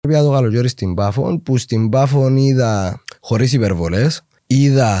πήγα το καλοκαίρι στην Πάφο, που στην Πάφο είδα, χωρίς υπερβολές,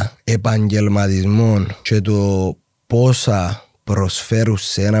 είδα επαγγελματισμό και το πόσα προσφέρουν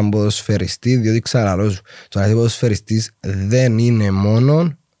σε έναν ποδοσφαιριστή, διότι ξαναλώ σου, το να είσαι ποδοσφαιριστής δεν είναι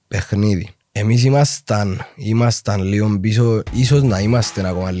μόνο παιχνίδι. Εμείς ήμασταν λίγο πίσω, ίσως να είμαστε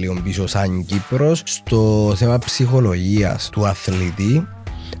ακόμα λίγο πίσω σαν Κύπρος, στο θέμα ψυχολογίας του αθλητή,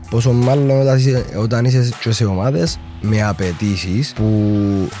 πόσο μάλλον όταν είσαι και σε ομάδες με απαιτήσεις που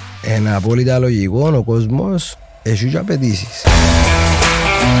είναι απόλυτα λογικό, ο κόσμος έχει και απαιτήσεις.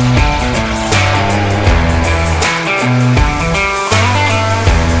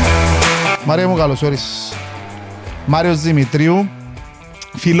 Μάριο μου, καλώς όρισες. Μάριος Δημητρίου,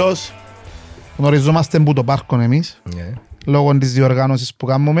 φίλος, γνωριζόμαστε που το πάρκο εμείς, λόγω της διοργάνωσης που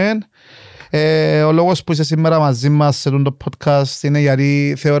κάνουμε. Ο λόγος που είσαι σήμερα μαζί μας σε το podcast είναι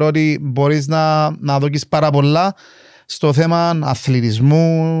γιατί θεωρώ ότι μπορείς να δώσεις πάρα πολλά στο θέμα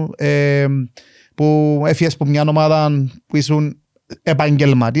αθλητισμού, που έφυγες από μια ομάδα που ήσουν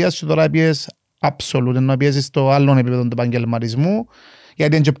επαγγελματίας και τώρα πιες absolute, ενώ πιέσεις στο άλλο επίπεδο του επαγγελματισμού,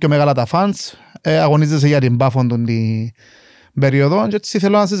 γιατί είναι και πιο μεγάλα τα φανς, αγωνίζεσαι για την Πάφο την περίοδο και έτσι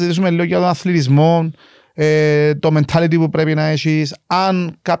θέλω να συζητήσουμε λίγο για τον αθλητισμό, το mentality που πρέπει να έχεις,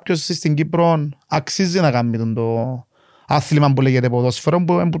 αν κάποιος στην Κύπρο αξίζει να κάνει το άθλημα που λέγεται ποδόσφαιρο,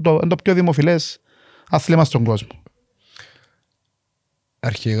 που είναι το πιο δημοφιλές άθλημα στον κόσμο.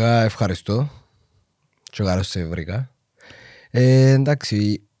 Αρχικά ευχαριστώ και καλώς σε βρήκα.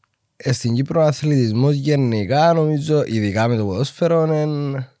 Εντάξει, στην Κύπρο ο αθλητισμός γενικά νομίζω, ειδικά με το ποδόσφαιρο,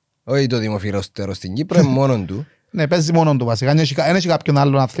 όχι το δημοφιλέστερο στην Κύπρο, είναι μόνον του. Ναι, παίζει μόνον του βασικά, δεν έχει κάποιον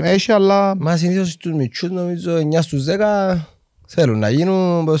άλλον αθλήμα, έχει, αλλά... Μα συνήθως στους μητσούς νομίζω 9 στους 10 θέλουν να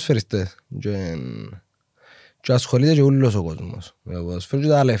γίνουν ποδοσφαιριστές και ασχολείται και ούλος ο κόσμος με το ποδοσφαίρο και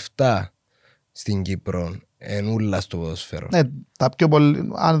τα λεφτά στην Κύπρο είναι ούλα στο ποδοσφαίρο. Ναι, τα πιο πολύ,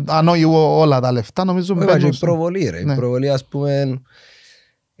 αν όχι όλα τα λεφτά νομίζω μπαίνουν... Η προβολή ρε, η προβολή ας πούμε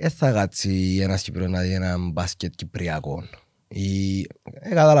θα κάτσει ένας Κύπρος να δει ένα μπάσκετ κυπριακό ή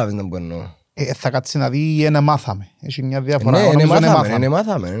καταλάβεις να πω εννοώ. Θα κάτσει να δει ένα μάθαμε. Έχει μια διαφορά. Ναι,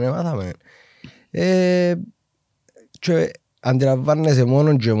 μάθαμε. Και αντιλαμβάνεσαι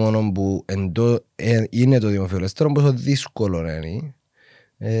μόνον και μόνον που είναι το δημοφιλέστερο πόσο δύσκολο είναι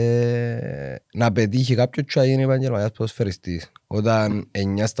να πετύχει κάποιος και να γίνει επαγγελματίας ποδοσφαιριστής. Όταν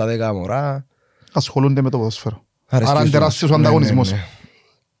 9 στα 10 μωρά ασχολούνται με το ποδόσφαιρο. Άρα είναι τεράστιος ο ανταγωνισμός.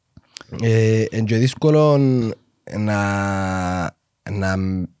 Είναι και δύσκολο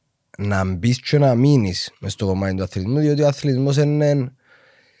να μπεις και να μείνεις μες στο κομμάτι του αθλητισμού, διότι ο αθλητισμός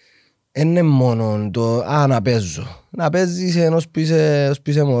είναι μόνο το να παίζω. Να παίζεις ενός που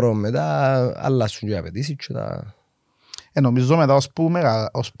είσαι μωρό, μετά αλλάσουν και απαιτήσεις και τα... Νομίζω μετά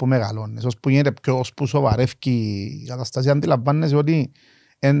ως που μεγαλώνεις, ως που γίνεται πιο, ως που σοβαρεύει η κατάσταση, αντιλαμβάνεσαι ότι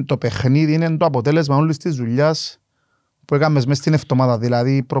το παιχνίδι είναι το αποτέλεσμα όλης της δουλειάς που έκαμες μες στην εβδομάδα,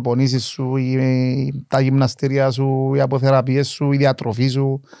 δηλαδή οι προπονήσεις σου, τα γυμναστήρια σου, οι αποθεραπείες σου, η διατροφή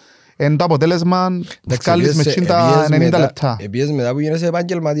σου. Είναι το αποτέλεσμα που βγάλεις με 90 λεπτά. Επίσης μετά που γίνεσαι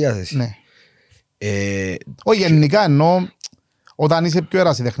επαγγελματίας εσύ. Ναι. Όχι γενικά εννοώ όταν είσαι πιο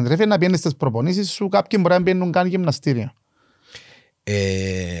ερασιτέχνης. Ρε να πιένεις τις προπονήσεις σου, κάποιοι μπορεί να πιένουν καν γυμναστήρια.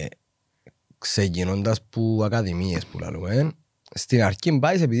 Ξεκινώντας που ακαδημίες που λαλούμε, στην αρχή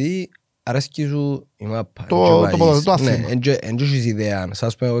πάεις επειδή αρέσκει σου η μάπα. Το άθλημα. Εν έχεις ιδέα,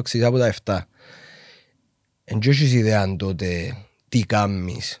 σας πω εγώ εξής από τα 7. Εν έχεις ιδέα τότε τι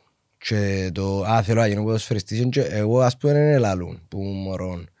κάνεις και το θέλω να γίνω ποδοσφαιριστής. Εγώ ας πούμε είναι λαλούν που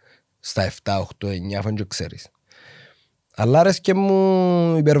μωρών στα 7, 8, 9 αφού και ξέρεις. Αλλά αρέσκε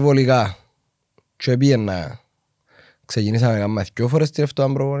μου υπερβολικά και πήγαινα. Ξεκινήσαμε να κάνουμε 2 φορές την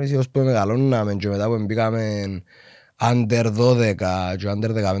εβδομάδα προπονήσεις ως που μεγαλώναμε και μετά που μπήκαμε under 12 και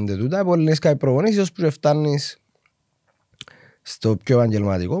under 15 τούτα, πολλές κάποιες προπονήσεις ως που φτάνεις στο πιο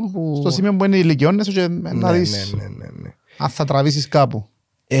επαγγελματικό που... Στο σημείο που είναι ηλικιώνεσαι και να δεις αν θα τραβήσεις κάπου.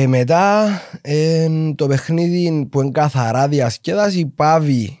 Μετά το παιχνίδι που είναι καθαρά διασκέδαση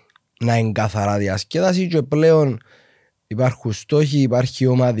πάβει να είναι καθαρά διασκέδαση και πλέον υπάρχουν στόχοι, υπάρχει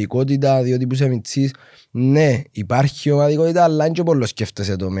ομαδικότητα, διότι που σε μητσείς, ναι, υπάρχει ομαδικότητα, αλλά είναι και πολύ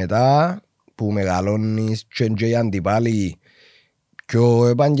σκέφτεσαι το μετά που μεγαλώνεις και οι αντιπάλοι πιο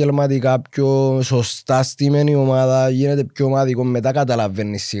επαγγελματικά, πιο σωστά στημένη ομάδα, γίνεται πιο ομαδικό, μετά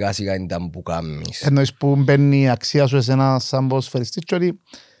καταλαβαίνεις σιγά σιγά είναι που κάνεις. Εννοείς που μπαίνει η αξία σου εσένα σαν ποδοσφαιριστής και ότι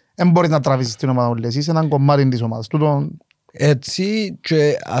δεν μπορείς να τραβήσεις την ομάδα όλες, είσαι έναν κομμάτι της ομάδας. Έτσι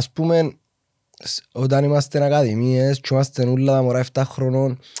και ας πούμε όταν είμαστε ακαδημίες και είμαστε όλα τα μωρά 7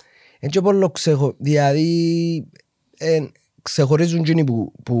 χρονών είναι και πολύ ξέχω, δηλαδή ξεχωρίζουν εκείνοι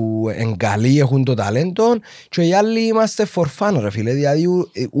που είναι καλοί, έχουν το ταλέντο και οι άλλοι είμαστε for fun ρε φίλε, δηλαδή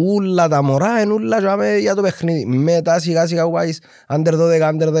όλα τα μωρά είναι όλα για το παιχνίδι. Μετά σιγά σιγά που πάεις under 12,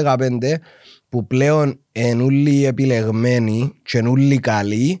 under 15 που πλέον είναι όλοι επιλεγμένοι και είναι όλοι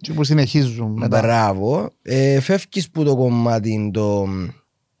καλοί και που συνεχίζουν μετά. Μπράβο, φεύγεις που το κομμάτι το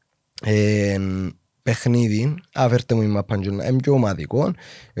παιχνίδι, αφέρτε μου η μαπάντζουνα, είναι πιο ομαδικό,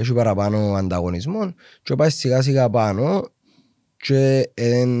 έχει παραπάνω ανταγωνισμό και πάει σιγά σιγά πάνω και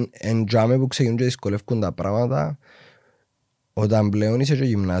εν τζάμε που ξεκινούν και δυσκολεύουν τα πράγματα όταν πλέον είσαι και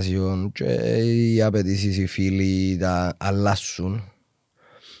γυμνάσιο και οι απαιτήσεις, οι φίλοι τα αλλάσουν.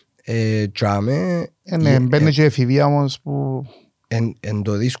 Τζάμε μπαίνει και εφηβεία όμως που εν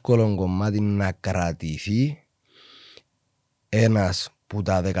το δύσκολο κομμάτι να κρατηθεί ένας που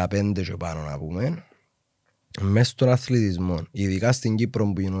τα 15 και πάνω να πούμε μες στον αθλητισμό, ειδικά στην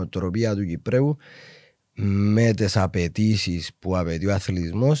Κύπρο που η νοοτροπία του Κυπρέου με τις απαιτήσεις που απαιτεί ο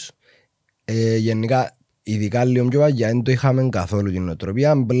αθλητισμός γενικά ειδικά λίγο πιο παγιά δεν το είχαμε καθόλου την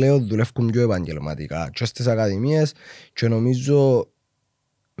νοοτροπία, πλέον δουλεύουν πιο επαγγελματικά και στις ακαδημίες και νομίζω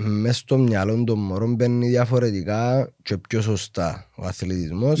μες στο μυαλό των μωρών μπαίνει διαφορετικά και πιο σωστά ο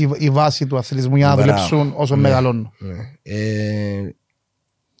αθλητισμός. Η βάση του αθλητισμού για να δουλέψουν όσο μεγαλώνουν.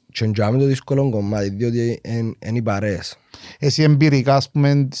 Και εντιαμε το δύσκολο κομμάτι, διότι είναι οι παρέες. Εσύ εμπειρικά, ας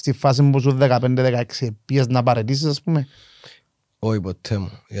πούμε, στη φάση που σου 15-16, πήγες να παραιτήσεις, ας πούμε. Όχι ποτέ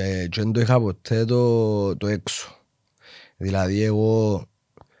μου. Και δεν το είχα ποτέ το έξω. Δηλαδή εγώ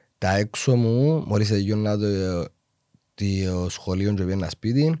τα έξω μου, μόλις τελειώνα το σχολείο και πήγαινα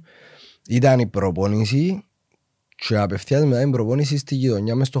σπίτι, ήταν η προπόνηση και απευθείας μετά την προπόνηση στη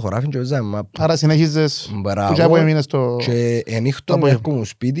γειτονιά μες στο χωράφι και παίζαμε μάπα. Άρα συνέχιζες που έμεινες στο... Και ενύχτω μου έρχομαι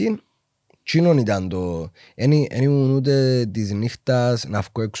σπίτι, τσίνον ήταν το... Εν ήμουν ούτε της νύχτας να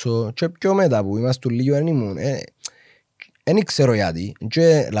βγω έξω και πιο μετά που είμαστε του Λίγιο εν ήμουν. Εν ξέρω γιατί.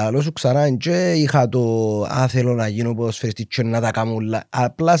 Και λαλό σου ξανά και είχα το θέλω να γίνω ποδοσφαιριστής και να τα κάνω όλα.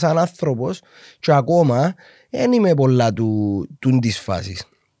 Απλά σαν άνθρωπος και ακόμα εν είμαι πολλά του της φάσης.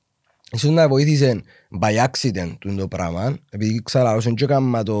 Ίσως να βοήθησε by accident το πράγμα, επειδή ξαλάρωσαν και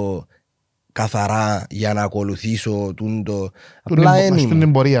έκανα το καθαρά για να ακολουθήσω το... Απλά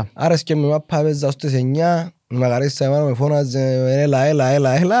ένιμο. Άρα και με μάπα έπαιζα στις 9, με μαγαρέσα εμένα με φώναζε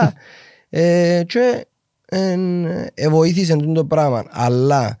έλα και βοήθησε το πράγμα.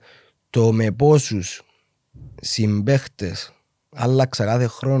 Αλλά το με πόσους συμπαίχτες άλλαξα κάθε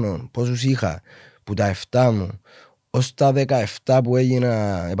χρόνο, πόσους είχα που τα 7 μου ως τα 17 που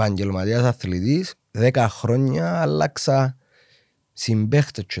έγινα επαγγελματίας αθλητής, 10 χρόνια άλλαξα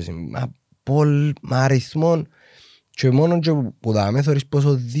συμπαίχτες και αριθμών και μόνο και που δάμε θεωρείς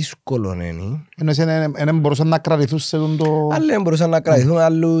πόσο δύσκολο είναι. Ενώ δεν μπορούσαν να κρατηθούν σε το... Άλλοι δεν μπορούσαν να κρατηθούν,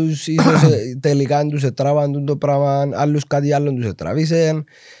 άλλους ίσως τελικά τους ετράβαν το πράγμα, άλλους κάτι άλλο τους ετραβήσαν.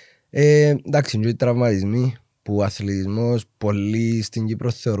 Εντάξει, είναι και οι τραυματισμοί που ο αθλητισμός πολλοί στην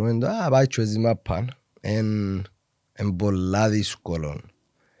Κύπρο θεωρούμε πάει και έτσι μάπαν. Είναι πολλά δύσκολο.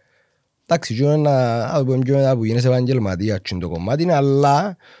 Εντάξει, και να πούμε πιο μετά που γίνεσαι επαγγελματίας και το κομμάτι είναι,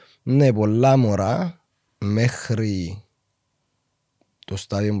 αλλά ναι, πολλά μωρά μέχρι το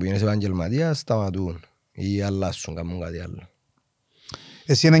στάδιο που γίνεσαι επαγγελματίας σταματούν ή αλλάσουν, κάνουν κάτι άλλο.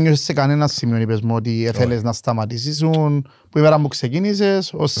 Εσύ δεν νιώσεις σε κανένα σημείο, είπες μου, ότι θέλεις να σταματήσεις που η μέρα που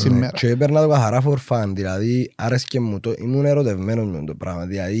ξεκίνησες ως σήμερα. Και έπαιρνα το καθαρά for fun, δηλαδή άρεσκε μου το, ήμουν ερωτευμένος με το πράγμα.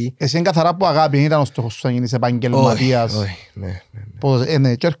 Δηλαδή... Εσύ είναι καθαρά που αγάπη, ήταν ο στόχος σου να γίνεις επαγγελματίας. Όχι,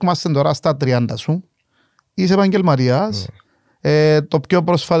 ναι. Και έρχομαστε τώρα στα 30 σου, είσαι επαγγελματίας. Το πιο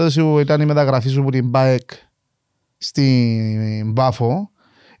πρόσφατο σου ήταν η μεταγραφή σου από την ΠΑΕΚ στην Πάφο.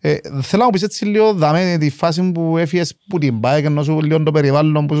 Θέλω να μου πεις έτσι λίγο δάμε τη φάση που έφυγες που την ΠΑΕΚ, ενώ σου λίγο το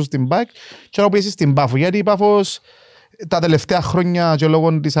περιβάλλον που είσαι στην ΠΑΕΚ και να μου πεις στην Πάφο, γιατί η Πάφος τα τελευταία χρόνια και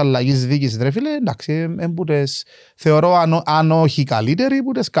λόγω της αλλαγής δίκης ρε φίλε, εντάξει, θεωρώ αν όχι καλύτεροι,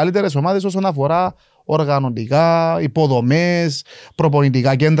 που τις καλύτερες ομάδες όσον αφορά οργανωτικά, υποδομές,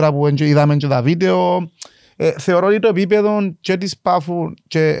 προπονητικά κέντρα που είδαμε και τα βίντεο. Θεωρώ ότι το επίπεδο και της Πάφου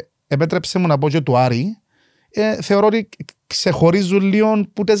και επέτρεψε μου να πω και του Άρη, θεωρώ ότι ξεχωρίζουν λίγο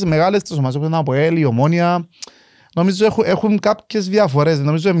που τις μεγάλες τις ομάδες, όπως από η Ομόνια. Νομίζω έχουν κάποιες διαφορές.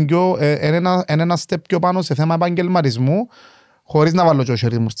 Νομίζω είναι ένα step πιο πάνω σε θέμα επαγγελματισμού, χωρίς να βάλω και ο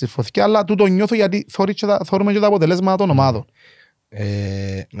χέρι μου στη φωτιά, αλλά τούτο νιώθω γιατί θεωρούμε και τα αποτελέσματα των ομάδων.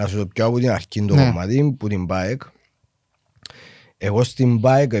 Να σου το πιω από την αρχή το κομμάτι, που την ΠΑΕΚ. Εγώ στην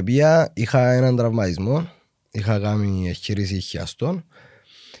ΠΑΕΚ είχα έναν τραυματισμό, είχα κάνει εγχείρηση χιαστών.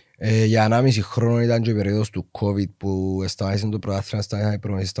 Για 1,5 χρόνο ήταν και η περίοδος του COVID που σταμάτησε το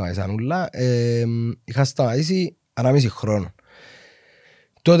πρωτάθλημα, σταμάτησαν όλα. Είχα σταματήσει 1,5 χρόνο.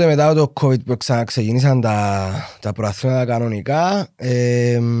 Τότε μετά το COVID που ξαναξεκίνησαν τα προαθλήματα κανονικά,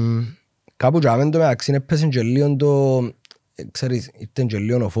 κάπου για μένα το μεταξύ έπαιζε και λίγο το, ξέρεις, ήταν και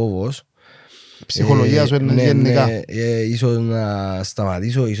λίγο ο φόβος. Ψυχολογία σου είναι γενικά. Ίσως να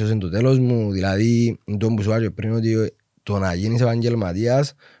σταματήσω, ίσως είναι το τέλος μου. Δηλαδή, το που σου είπα πριν ότι το να γίνεις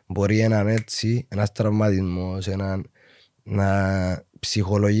επαγγελματίας μπορεί έναν έτσι, ένας τραυματισμός,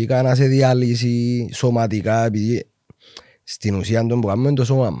 ψυχολογικά να σε διαλύσει σωματικά, επειδή στην ουσία το που κάνουμε είναι το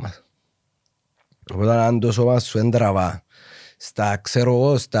σώμα μας. Οπότε αν το σώμα σου έντραβα στα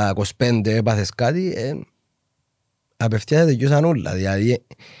 25 έπαθες κάτι, απευθείας τελειώσαν όλα. Δηλαδή,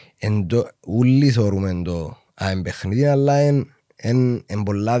 όλοι θεωρούμε το παιχνίδι, αλλά είναι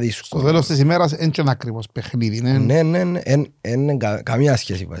πολλά δύσκολο. Στο τέλος της ημέρας είναι και ένα ακριβώς παιχνίδι. Ναι, είναι καμία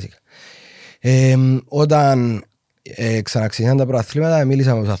σχέση βασικά. Όταν ξαναξεκίνησαν τα προαθλήματα,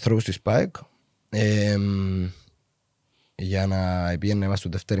 μίλησα με τους ανθρώπους του ΣΠΑΕΚ για να πήγαινε μας στη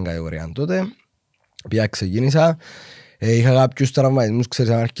δεύτερη κατηγορία τότε. Πια ξεκίνησα, είχα κάποιους τραυματισμούς,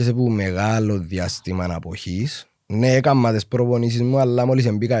 ξέρεις, αν άρχισε από μεγάλο διάστημα αποχής. Ναι, έκανα τις προπονήσεις μου, αλλά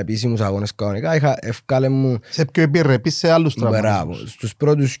μόλις μπήκα επίσημους αγώνες κανονικά, ευκάλε μου... Σε πιο επιρρεπείς σε άλλους τραυματισμούς. Μπράβο. Στους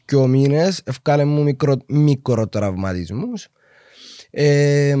πρώτους 2 μήνες ευκάλε μου μικροτραυματισμούς.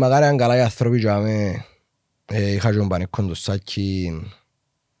 Μακάρι αν καλά οι άνθρωποι για με... Είχα και τον Πανίκον το Σάκη,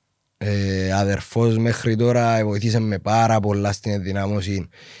 αδερφός μέχρι τώρα, βοηθήσε με πάρα πολλά στην ενδυνάμωση.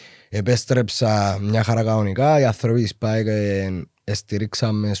 Επέστρεψα μια χαρά κανονικά, οι άνθρωποι της ΠΑΕΚ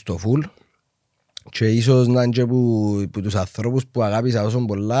στηρίξαμε στο φουλ. Και ίσως να είναι και που τους ανθρώπους που αγάπησα όσο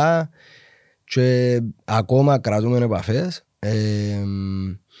πολλά και ακόμα κρατούμε επαφές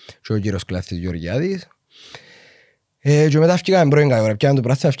και ο κύριος Κλαθής Γεωργιάδης και μετά φτιάξαμε πρώην κατηγορία, πιάνε το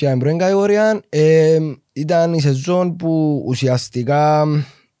πράσινο, φτιάξαμε πρώην κατηγορία. Ήταν η σεζόν που ουσιαστικά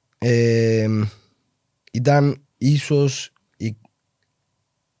ήταν ίσως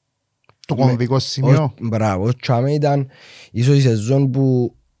το κομβικό σημείο. Μπράβο, τσάμε ήταν ίσως η σεζόν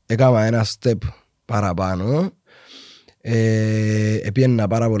που έκανα ένα step παραπάνω. Επίεννα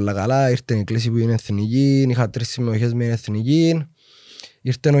πάρα πολλά καλά, ήρθε η κλίση που είναι εθνική, είχα 3 συμμετοχές με την εθνική,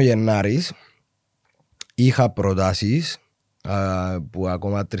 ήρθε ο Γενάρης, είχα προτάσεις που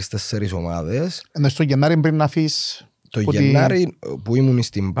ακόμα 3-4 ομάδες. Ενώ στο Γενάρη πριν να αφήσεις... Το Γενάρη που ήμουν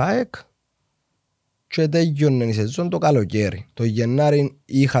στην ΠΑΕΚ και τέλειωνε η σεζόν το καλοκαίρι. Το Γενάρη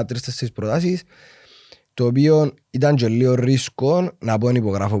είχα 3-4 προτάσεις, το οποίο ήταν και λίγο ρίσκο να πω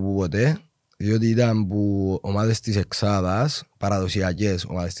υπογράφω που ποτέ, διότι ήταν που ομάδες της Εξάδας, παραδοσιακές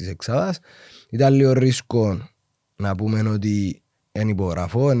ομάδες της Εξάδας, ήταν λίγο ρίσκο να πούμε ότι εν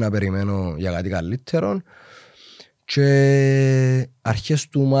υπογραφώ, να περιμένω για κάτι καλύτερο. Και αρχές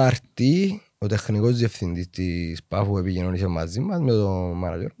του Μάρτη, ο τεχνικός διευθυντής της ΠΑΦΟΥ επικοινωνήσε μαζί μας με τον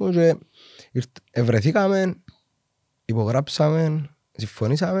μάνατζερ μου και ευρεθήκαμε, υπογράψαμε,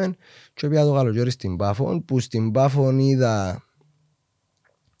 συμφωνήσαμε και πήγα το καλοκαίρι στην ΠΑΦΟ, που στην ΠΑΦΟ είδα,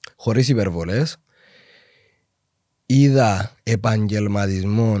 χωρίς υπερβολές, είδα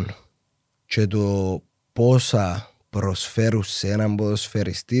επαγγελματισμό και το πόσα προσφέρουν σε έναν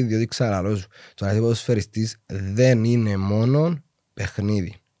ποδοσφαιριστή, διότι ξαναλώ σου, το να είσαι ποδοσφαιριστής δεν είναι μόνο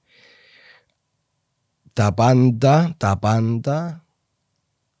παιχνίδι. Τα πάντα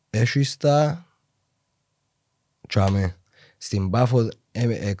έχεις τα τσάμε. Στην ΠΑΦΟ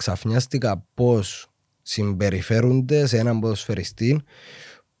εξαφνιάστηκα πώς συμπεριφέρονται σε έναν ποδοσφαιριστή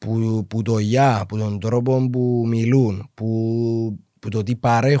που το που τον τρόπο που μιλούν, που το τι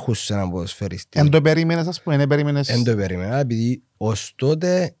παρέχουν σε έναν ποδοσφαιριστή. Εν το περίμενες, ας πούμε, Εν το περίμενα, επειδή ως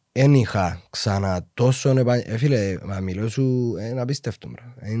τότε εν είχα ξανά τόσο φίλε, μα μιλώ σου, είναι απίστευτο.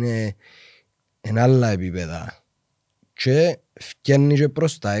 Είναι άλλα επίπεδα. Και φκένει και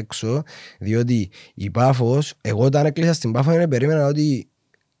προς τα έξω, διότι η ΠΑΦΟΣ, εγώ όταν έκλεισα στην ΠΑΦΟ περίμενα ότι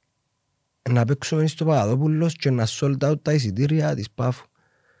να παίξουμε στο Παπαδόπουλος και να sold out τα εισιτήρια της ΠΑΦΟ.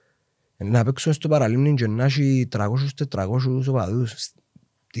 Να παίξουμε στο Παραλίμνη και να έχει 300-400 οπαδούς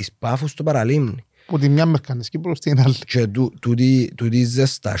της ΠΑΦΟ στο Παραλίμνη. Που τη μια μερκανής Κύπρος την άλλη. Και τούτη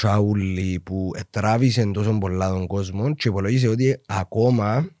ζεστασάουλη που τράβησε τόσο πολλά τον κόσμο και υπολογίσε ότι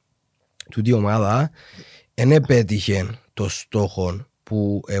ακόμα τούτη η ομάδα δεν επέτυχε το στόχο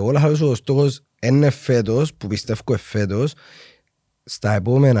που εγώ λέω ότι ο στόχος είναι φέτος, που πιστεύω φέτος, στα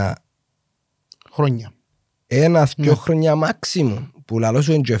επόμενα χρόνια. 1-2 χρόνια μάξιμου, που λαλώ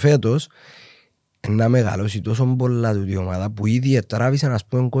σου είναι και φέτος, να μεγαλώσει τόσο πολλά τούτη η ομάδα που ήδη τράβησε να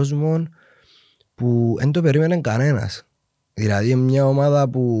πούμε κόσμο που δεν το περίμενε κανένας. Δηλαδή μια ομάδα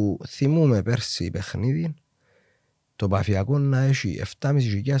που θυμούμε πέρσι παιχνίδι, το Παφιακό να έχει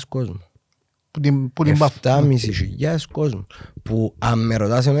 7.500 κόσμο. 7.500 κόσμο. Που αν με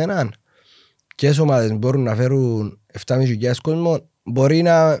ρωτάς εμέναν, ποιες ομάδες μπορούν να φέρουν 7.500 κόσμο, μπορεί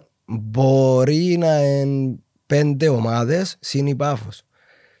να είναι 5 ομάδες συν η Πάφος.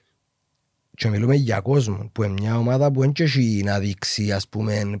 Και μιλούμε για κόσμο, που είναι μια ομάδα που δεν έχει να δείξει, ας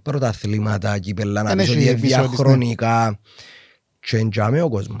πούμε, πρωταθλήματα, κύπελλα, να πεις ότι διαχρονικά και εντιαμε ο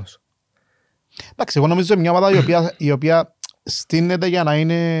κόσμος. Εντάξει, εγώ νομίζω μια ομάδα η οποία στείνεται για να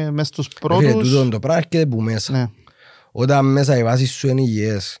είναι μες στους πρώτους. Τούτο το πράγμα έρχεται που μέσα. Ναι. Όταν μέσα οι βάσεις σου είναι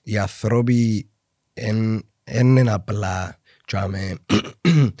υγιές, οι άνθρωποι είναι απλά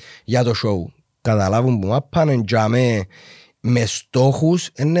για το show. Καταλάβουν που μα πάνε με στόχους,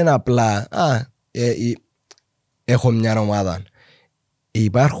 είναι απλά έχω μια ομάδα.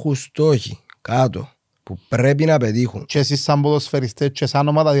 Υπάρχουν στόχοι κάτω που πρέπει να πετύχουν. Και εσείς σαν ποδοσφαιριστές και σαν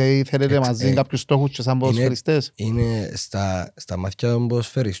ομάδα, δηλαδή θέλετε μαζί κάποιους στόχους και σαν ποδοσφαιριστές. Είναι στα μάτια των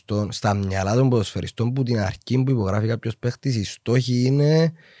ποδοσφαιριστών, στα μυαλά των ποδοσφαιριστών που την αρχή που υπογράφει κάποιος παίχτης, οι στόχοι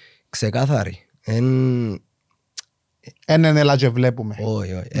είναι ξεκάθαροι. Είναι έλα και βλέπουμε.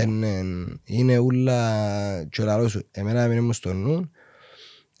 Όχι, είναι ούλα και λαλό σου. Εμένα έμεινε μου στο νου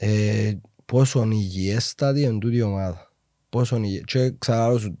πόσο υγιέστατη είναι τούτη η ομάδα. Και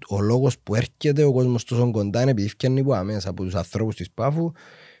ξαναλώ σου, ο λόγος που έρχεται ο κόσμος τόσο κοντά είναι επειδή φτιάχνει από αμέσα, από τους ανθρώπους της Πάφου,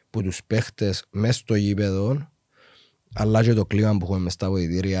 που τους παίχτες μες στο γήπεδο, αλλά και το κλίμα που έχουμε μες στα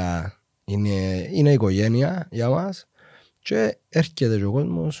αποδυτήρια είναι οικογένεια για μας και έρχεται και ο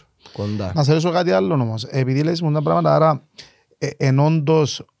κόσμος κοντά. Να σε ρωτήσω κάτι άλλο όμως, επειδή λες μου τα πράγματα, άρα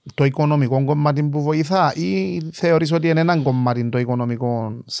όντως το οικονομικό κομμάτι που βοηθά ή θεωρείς ότι είναι ένα κομμάτι το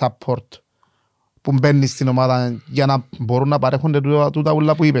οικονομικό support που μπαίνει στην ομάδα για να μπορούν να παρέχονται τούτα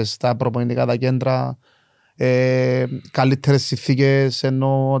ούλα που είπες, τα προπονητικά, τα κέντρα, καλύτερες συνθήκες,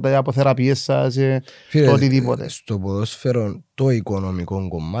 ενώ τα αποθεραπείες σας, το οτιδήποτε. Στο ποδόσφαιρο το οικονομικό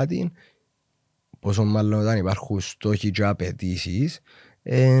κομμάτι, πόσο μάλλον όταν υπάρχουν στόχοι και απαιτήσεις,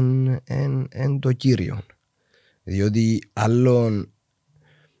 είναι το κύριο. Διότι άλλον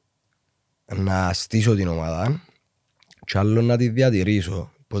να στήσω την ομάδα και άλλον να τη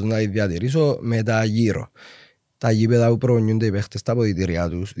διατηρήσω. Πώς να τη διατηρήσω με τα γύρω. Τα γήπεδα που προπονιούνται οι παίχτες στα αποδυτήρια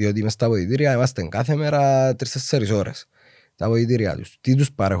τους, διότι μες στα αποδυτήρια είμαστε κάθε μέρα 3-4 ώρες. Τα αποδυτήρια τους. Τι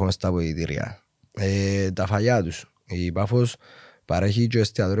τους παρέχουμε στα αποδυτήρια? Τα φαγιά τους. Η Πάφος παρέχει και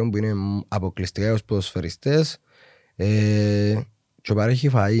εστιατόριο που είναι αποκλειστικά για τους ποδοσφαιριστές και παρέχει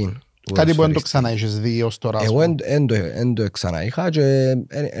φαΐν. Κάτι που δεν το ξανά είχες δει ως τώρα. Εγώ δεν το ξανά είχα και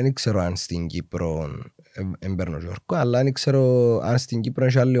δεν ξέρω αν στην Κύπρο εμπέρνω Γιώργο, αλλά δεν ξέρω αν στην Κύπρο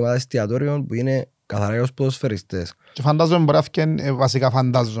έχει άλλη ομάδα εστιατόριων που είναι καθαρά για τους ποδοσφαιριστές. Και φαντάζομαι μπορεί να φτιάξει, βασικά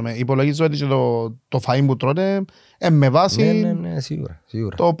φαντάζομαι, υπολογίζω ότι το φαΐν που τρώτε με βάση ναι, σίγουρα.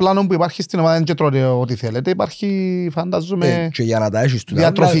 Το πλάνο που υπάρχει στην ομάδα, δεν και τρώτε ό,τι θέλετε, υπάρχει φαντάζομαι και για να τα έχεις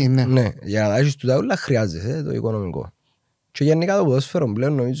διατροφή. Ναι, για να τα έχεις τούτα όλα χρειάζεσαι το οικονομικό. Και γενικά το ποδόσφαιρο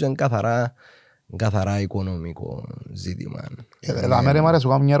πλέον νομίζω είναι καθαρά οικονομικό ζήτημα. Μ' αρέσει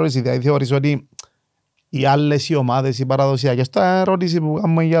μια ερώτηση, δηλαδή θεωρείς ότι οι άλλες οι ομάδες, οι παραδοσιακές, τα ερώτηση που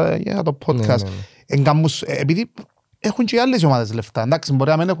κάνουμε για το podcast, επειδή έχουν και οι άλλες ομάδες λεφτά, εντάξει μπορεί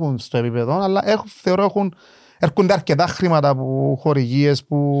να μην έχουν στο επίπεδο, αλλά θεωρώ έρχονται αρκετά χρήματα που χορηγίες,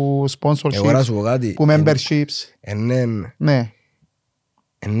 που sponsorships, που memberships.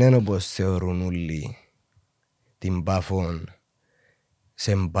 Εν όπως θεωρούν όλοι την Πάφον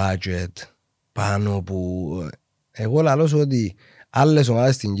σε budget πάνω που εγώ λαλώσω ότι άλλες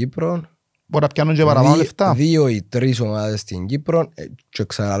ομάδες στην Κύπρο μπορεί να πιάνουν και παραπάνω λεφτά. 2 ή 3 ομάδες στην Κύπρο και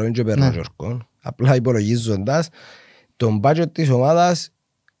ξαναλώνουν και παίρνουν Γιώργο. Απλά υπολογίζοντας τον budget της ομάδας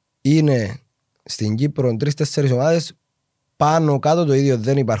είναι στην Κύπρο 3-4 ομάδες πάνω κάτω το ίδιο,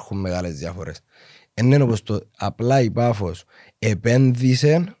 δεν υπάρχουν μεγάλες διαφορές. Είναι όπως απλά η Πάφος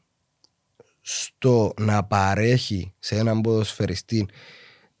επένδυσε στο να παρέχει σε έναν ποδοσφαιριστή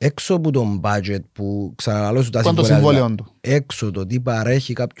έξω από τον budget που ξαναλώ σου τα συμβόλαια του. Έξω το τι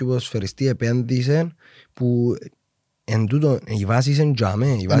παρέχει κάποιο ποδοσφαιριστή επένδυσε που εν τούτο η βάση είναι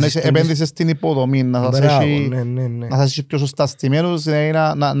τζαμέ. Επένδυσε στην υποδομή να σας έχει πιο σωστά στημένους,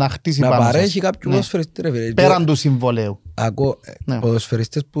 να χτίσει πάνω σας. Να παρέχει κάποιο ποδοσφαιριστή ρε φίλε. Πέραν του συμβολέου.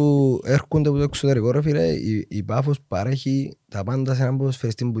 Ποδοσφαιριστές που έρχονται από το εξωτερικό ρε φίλε, η Πάφος παρέχει τα πάντα σε έναν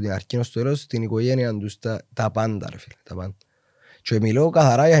ποδοσφαιριστή που την αρχή ως το τέλος στην οικογένεια τους τα πάντα ρε φίλε. Και μιλώ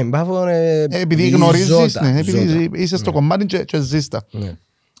καθαρά για την Πάφο επειδή γνωρίζεις, επειδή είσαι στο κομμάτι και ζήστα.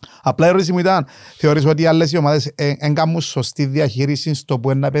 Απλά η ερώτηση μου ήταν, θεωρείς ότι οι άλλες οι ομάδες έκαναν σωστή διαχείριση στο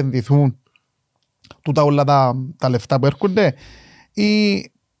που να επενδυθούν τούτα όλα τα λεφτά που έρχονται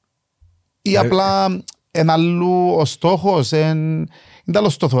ή απλά ένα αλλού ο στόχος είναι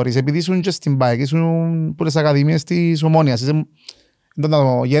άλλος το θωρείς, επειδή ήσουν και στην ΠΑΕΚ, ήσουν που τις ακαδημίες της Ομόνοιας, ήταν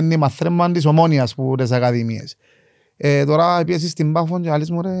το γέννημα θρέμμα της Ομόνοιας που τις ακαδημίες. Τώρα πιέσεις στην Πάφο και άλλες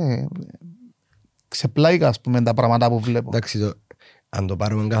μου ρε ξεπλάικα ας πούμε τα πράγματα που βλέπω. Εντάξει, αν το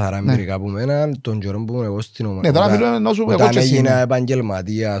πάρουμε καθαρά εμπειρικά από μένα, τον καιρό που ήμουν εγώ στην Ομόνια. Ναι, τώρα μιλούμε ενώ σου εγώ και εσύ. Όταν έγινα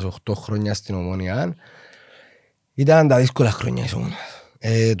επαγγελματίας 8 χρόνια στην Ομόνια, ήταν τα δύσκολα χρόνια της Ομόνιας.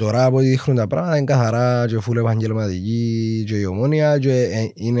 Τώρα από ό,τι δείχνουν τα πράγματα είναι καθαρά και φουλ επαγγελματική και η Ομόνια και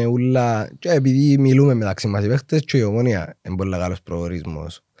είναι ούλα και επειδή μιλούμε μεταξύ μας οι παίχτες και η Ομόνια είναι πολύ καλός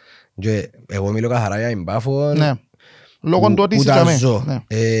προορισμός. Και εγώ μιλώ καθαρά για την Πάφο. Ναι. Λόγω του ότι είσαι ζω.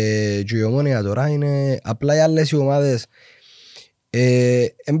 Και η Ομόνια τώρα είναι απλά οι άλλες οι ομάδες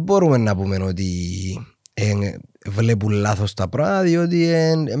δεν μπορούμε να πούμε ότι βλέπουν λάθος τα πράγματα διότι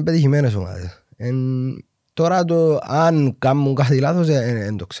είναι πετυχημένες ομάδες. Τώρα αν κάνουν κάτι λάθος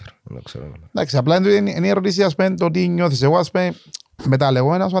δεν το ξέρω. Εντάξει, απλά είναι η ερώτηση ας πούμε το τι νιώθεις. Εγώ ας πούμε με τα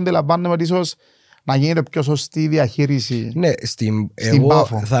λεγόμενα σου αντιλαμβάνομαι ότι ίσως να γίνεται πιο σωστή διαχείριση. Ναι, εγώ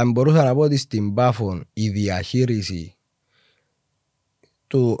Πάφο. θα μπορούσα να πω ότι στην Πάφο η διαχείριση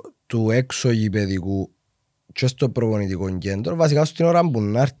του έξω γηπεδικού και στο προπονητικό κέντρο, βασικά στην ώρα που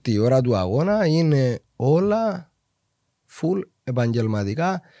να έρθει η ώρα του αγώνα, είναι όλα full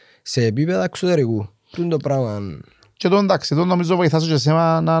επαγγελματικά σε επίπεδα εξωτερικού. Τι είναι το πράγμα. Και το εντάξει, το νομίζω βοηθάς και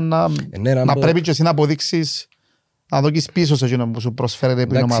εσένα να πρέπει και εσύ να αποδείξεις, να δώσεις πίσω σε εκείνο που σου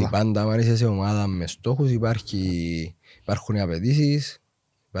προσφέρεται η ομάδα. Πάντα, αν είσαι σε ομάδα με στόχους, υπάρχουν οι απαιτήσεις,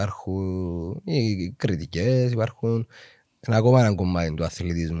 υπάρχουν οι κριτικές, υπάρχουν ακόμα ένα κομμάτι του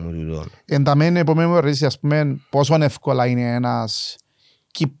αθλητισμού του. Εν τα μεν επομένου ερώτηση, ας πούμε, πόσο εύκολα είναι ένας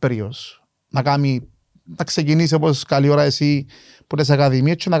Κύπριος να ξεκινήσει όπως καλή ώρα εσύ από τις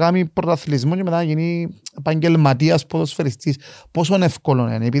ακαδημίες και να κάνει πρωταθλητισμό και μετά να γίνει επαγγελματίας ποδοσφαιριστής. Πόσο εύκολο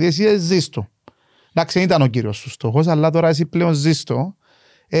είναι, επειδή εσύ ζεις το. Εντάξει, δεν ήταν ο κύριος σου στόχος, αλλά τώρα εσύ πλέον ζεις το.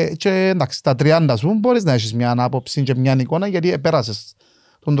 Και εντάξει, στα 30 σου μπορείς να έχεις μια άποψη και μια εικόνα γιατί πέρασες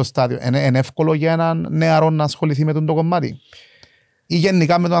το στάδιο. Είναι εύκολο για έναν νεαρό να ασχοληθεί με το κομμάτι ή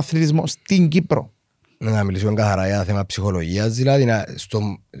γενικά με τον αθλητισμό στην Κύπρο. Να μιλήσουμε καθαρά για θέμα ψυχολογίας, δηλαδή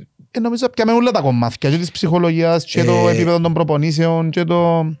νομίζω πιάμε όλα τα κομμάτια και της ψυχολογίας και το επίπεδο των προπονήσεων και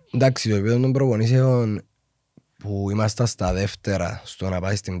το... Εντάξει, το επίπεδο των προπονήσεων που είμαστε στα δεύτερα στο να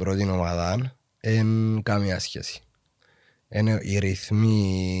πάει στην πρώτη ομάδα είναι καμία σχέση. Είναι οι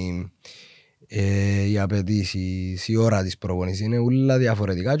ρυθμοί, οι απαιτήσεις, η ώρα της προπονήσης είναι όλα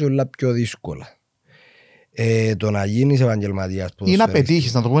διαφορετικά και όλα πιο δύσκολα. Το να γίνεις επαγγελματίας ή να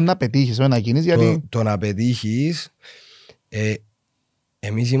πετύχεις, να το πούμε να πετύχεις, να γίνεις γιατί... Το να πετύχεις,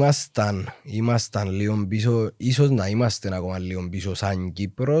 εμείς ήμασταν λίγο πίσω, ίσως να είμαστε ακόμα λίγο πίσω σαν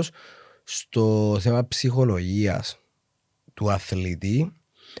Κύπρος στο θέμα ψυχολογίας του αθλητή,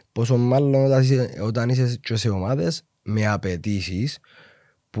 πόσο μάλλον όταν είσαι και σε ομάδες με απαιτήσεις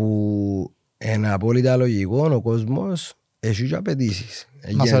που είναι απόλυτα λογικό ο κόσμος έχει και απαιτήσεις.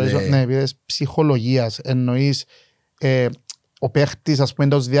 Να σας ρωτήσω, ναι, επειδή ψυχολογίας εννοείς ο παίχτης ας πούμε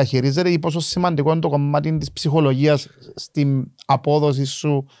τους διαχειρίζεται ή πόσο σημαντικό είναι το κομμάτι της ψυχολογίας στην απόδοση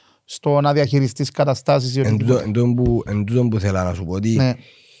σου στο να διαχειριστείς καταστάσεις. Εν τούτον που θέλω να σου πω ότι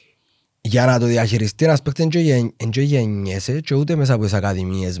για να το διαχειριστεί ένας παίχτης εν και γεννιέσαι και ούτε μέσα από τις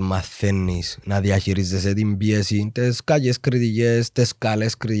ακαδημίες μαθαίνεις να διαχειρίζεσαι την πίεση, τις κακές κριτικές, τις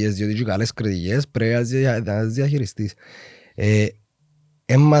καλές κριτικές, διότι και καλές κριτικές πρέπει να τις διαχειριστείς.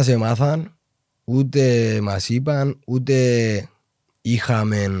 Εν μας εμάθαν, ούτε μας είπαν, ούτε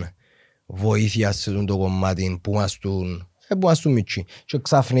είχαμε βοήθεια σε το κομμάτι που μας του μητσί. Και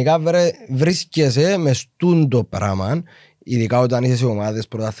ξαφνικά βρίσκεσαι μες το πράγμα, ειδικά όταν είσαι σε ομάδες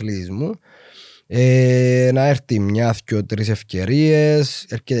πρωταθλητισμού, να έρθει μια, δυο, τρεις ευκαιρίες,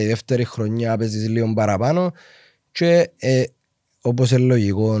 έρχεται η δεύτερη χρονιά, παίζεις λίγο παραπάνω και όπως είναι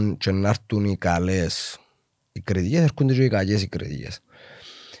λογικό και να έρθουν οι καλές οι κριτικές, έρχονται και οι κακές οι κριτικές.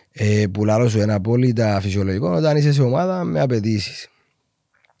 Που λάρω σου είναι απόλυτα φυσιολογικό όταν είσαι σε ομάδα με απαιτήσεις.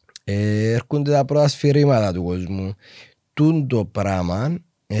 Έρχονται τα πρώτα σφυρήματα του κόσμου. Τούν το πράγμα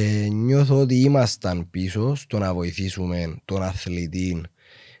νιώθω ότι ήμασταν πίσω στο να βοηθήσουμε τον αθλητή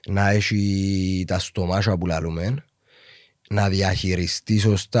να έχει τα στομάχια που λαλούμε, να διαχειριστεί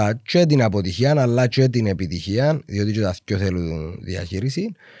σωστά και την αποτυχία αλλά και την επιτυχία, διότι και τα δυο θέλουν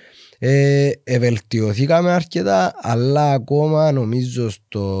διαχείριση. Ευελτιωθήκαμε αρκετά, αλλά ακόμα νομίζω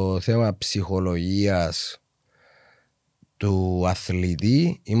στο θέμα ψυχολογίας του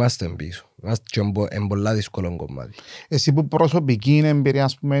αθλητή είμαστε πίσω. Είμαστε και πολλά δύσκολο κομμάτι. Εσύ που προσωπική είναι εμπειρία,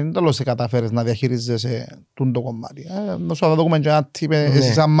 ας πούμε, δεν τέλος σε καταφέρεις να διαχειρίζεσαι το κομμάτι. Να σου δούμε και ένα τύπο,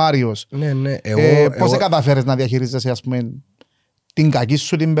 εσύ σαν Μάριος. Ναι. Πώς σε καταφέρεις να διαχειρίζεσαι, ας πούμε, την κακή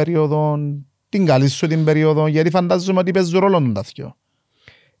σου την περίοδο, την καλή σου την περίοδο, γιατί φαντάζομαι ότι παίζει ρόλο τα δυο.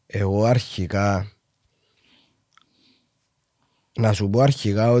 Εγώ αρχικά, να σου πω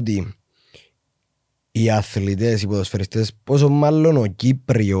αρχικά ότι οι αθλητές, οι ποδοσφαιριστές, πόσο μάλλον ο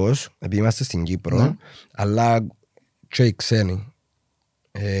Κύπριος, επειδή είμαστε στην Κύπρο, αλλά και οι ξένοι,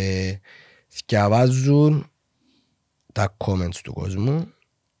 Θκιαβάζουν τα comments του κόσμου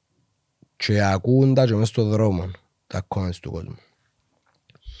και ακούν τα και μες στον δρόμο τα comments του κόσμου.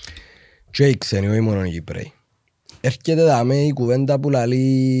 Και οι ξένοι, όχι μόνο οι Κυπραίοι. Έρχεται δάμε η κουβέντα που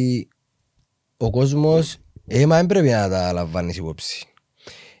λαλεί ο κόσμος, μα δεν πρέπει να τα λαμβάνεις υπόψη.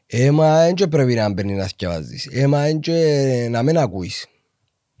 Μα δεν πρέπει να παίρνεις να θκιαβάζεις. Μα να μην ακούεις.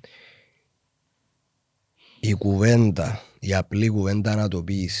 Η κουβέντα, η απλή κουβέντα να το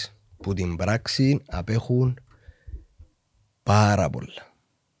πεις, που την πράξη απέχουν πάρα πολλά.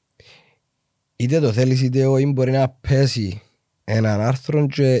 Είτε το θέλεις είτε όχι, μπορεί να πέσει έναν άρθρο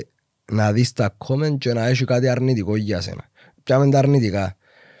και να δεις τα comment και να έχει κάτι αρνητικό για σένα. Πιάμε τα αρνητικά.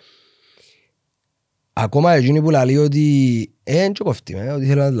 Ακόμα εκείνοι που λαλεί ότι δεν κοφτεί με, ότι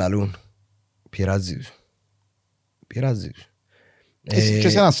θέλουν να λαλούν. Πειράζει τους. Εσύ και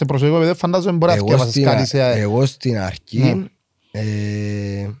εσένα σε προσωπικό παιδί φαντάζομαι μπορεί να θκιαβάσεις κάτι σε... Εγώ στην αρχή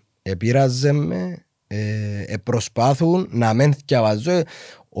επήραζε με, προσπάθουν να μην θκιαβάζω.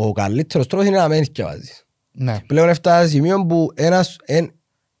 Ο καλύτερος τρόπος είναι να μην θκιαβάζεις. Ναι. Πλέον έφτασα σε σημείο που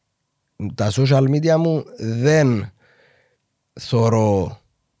τα social media μου δεν θωρώ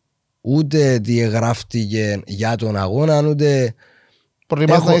ούτε τι εγγράφτηκε για τον αγώνα, ούτε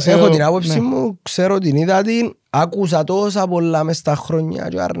έχω την άποψη μου, ξέρω την είδα την, άκουσα τόσα πολλά μες στα χρόνια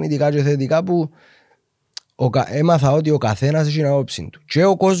και αρνητικά και θετικά που έμαθα ότι ο καθένας έχει την άποψη του. Και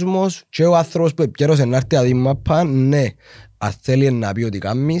ο κόσμος και ο άνθρωπος που επικέρωσε να έρθει αδείμαπα, ναι, αν θέλει να πει ότι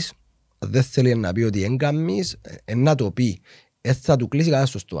κάνεις, αν δεν θέλει να πει ότι δεν κάνεις, να το πει. Θα του κλείσει κάτι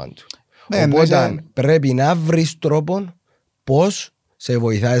στο στόμα του. Οπότε πρέπει να βρεις τρόπο πώς σε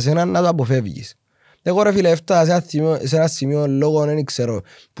βοηθάει εσένα να το αποφεύγεις. Εγώ ρε φίλε έφτασα σε ένα σημείο λόγω δεν ξέρω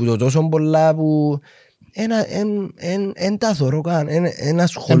που το τόσο πολλά που εν τα θωρώ καν, εν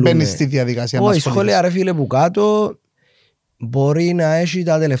ασχολούμαι. Εν μπαίνεις στη διαδικασία. Όχι, σχόλια ρε φίλε που κάτω μπορεί να έχει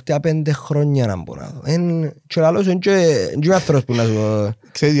τα τελευταία 5 χρόνια να μπορώ να δω. Και λαλώς είναι και άνθρωπος που να σου πω.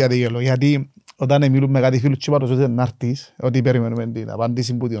 Ξέρεις γιατί γελώ, γιατί όταν μιλούμε με κάτι φίλους και είπα ότι να έρθεις, ότι περιμένουμε την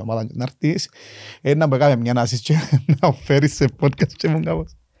απάντηση που την ομάδα να έρθεις, να μου έκαμε μια νάση και να φέρεις σε podcast και μου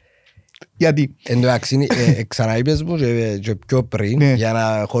κάπως. Γιατί. Εν τω αξίνη, ξαναείπες μου και πιο πριν, για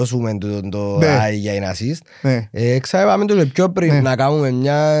να χώσουμε το «Άι» για οι νασίστ, ξαναείπαμε το και πιο πριν να κάνουμε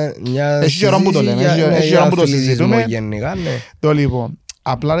μια συζήτηση γενικά. Το λοιπόν,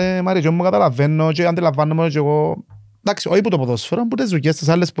 απλά ρε Μάριο, και μου καταλαβαίνω και αντιλαμβάνομαι και εγώ, εντάξει, όχι που το ποδόσφαιρο, που τις δουλειές τις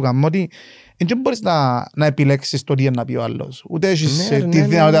άλλες που κάνουμε, ότι δεν μπορείς να επιλέξεις το τι είναι να πει ο άλλος, ούτε έχεις τη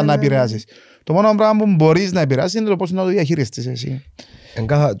δυνατότητα να επηρεάσεις. Το μόνο πράγμα που μπορείς να επηρεάσεις είναι το πώς να το διαχειριστείς εσύ.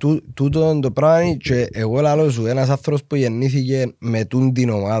 Τούτο το πράγμα και εγώ λαλώ σου, ένας άνθρωπος που γεννήθηκε με την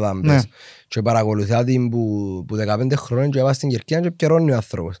ομάδα και παρακολουθά την που 15 χρόνια και έβασε στην Κερκίδα και πιερώνει ο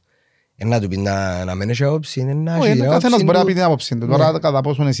άνθρωπος. Να του πει να μην έχει άποψη, είναι να έχει την άποψη. Καθένας μπορεί να πει την άποψη του. Τώρα κατά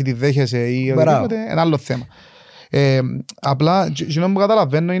πόσο εσύ τη δέχεσαι ή οτιδήποτε, ένα άλλο θέμα. Απλά, το που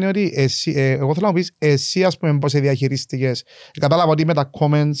καταλαβαίνω είναι ότι εγώ θέλω να πεις εσύ ας πούμε πώς διαχειρίστηκες. Κατάλαβα ότι με τα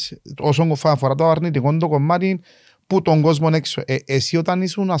comments όσον αφορά το αρνητικό το κομμάτι που τον κόσμο έξω. Εσύ όταν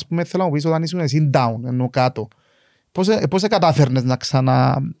ήσουν, ας πούμε, θέλω να πεις, όταν ήσουν εσύ down, ενώ κάτω, πώς κατάφερνες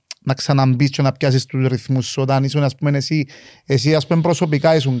να ξαναμπείς και να πιάσεις τους ρυθμούς σου όταν ήσουν, ας πούμε, εσύ ας πούμε,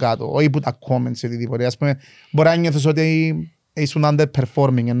 προσωπικά ήσουν κάτω, όχι που τα comments ή οτιδήποτε. Ας πούμε, μπορεί να νιώθεις ότι ήσουν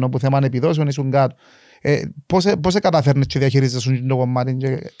underperforming, ενώ που θέμα επιδόσεων ήσουν κάτω. Πώς κατάφερνες και διαχειρίζεσαι το κομμάτι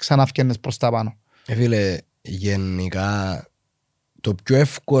και ξαναφκαίνεις προς τα πάνω. Φίλε, γενικά, το πιο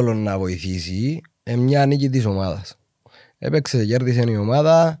εύκολο να βοηθήσει είναι μια νίκη της ομάδας. Έπαιξε, κέρδισε η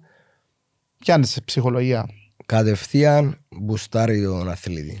ομάδα. Πιάνεις σε ψυχολογία. Κατευθείαν μπουστάρει τον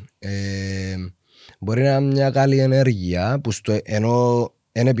αθλητή. Μπορεί να είναι μια καλή ενέργεια που ενώ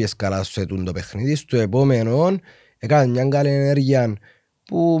δεν έπιες καλά σε το παιχνίδι, στο επόμενο έκανε μια καλή ενέργεια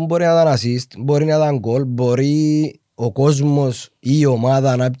που μπορεί να ήταν assist, μπορεί να ήταν goal, μπορεί ο κόσμος ή η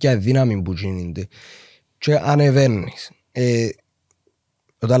ομάδα να πια δύναμη που γίνεται. Και ανεβαίνεις.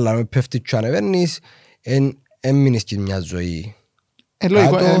 Όταν λέμε πέφτει και ανεβαίνεις, έμεινες και μια ζωή.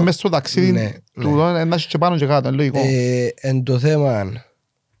 Λογικό, μες στο ταξίδι του να είσαι και πάνω και κάτω, λογικό. Εν το θέμα,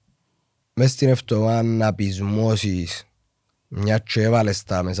 μες στην εβδομάδα να πεισμώσεις μια και έβαλες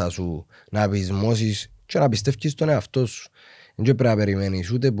τα μέσα σου, να πεισμώσεις και να πιστεύεις τον εαυτό σου. Δεν πρέπει να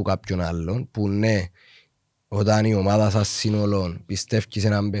περιμένεις ούτε που κάποιον άλλον, που ναι, όταν η ομάδα σας σύνολον πιστεύεις σε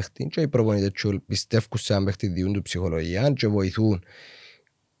έναν παίχτη και οι προπονητές πιστεύουν σε έναν παίχτη διούν του ψυχολογία και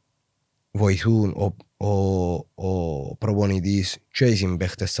βοηθούν ο προπονητής και οι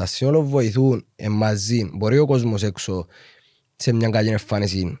συμπαίχτες σας σύνολο βοηθούν μαζί. Μπορεί ο κόσμος έξω σε μια καλή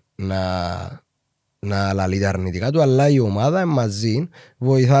εμφάνιση να λαλεί τα αρνητικά του, αλλά η ομάδα μαζί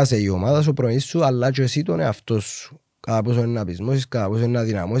βοηθά σε η ομάδα σου, προπονητής σου, αλλά και εσύ τον εαυτό σου. κατά πόσο είναι να πεισμώσεις, κατά πόσο είναι να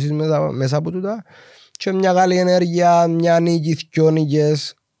δυναμώσεις μέσα από τούτα και μια καλή ενέργεια, μια νίκη, δυο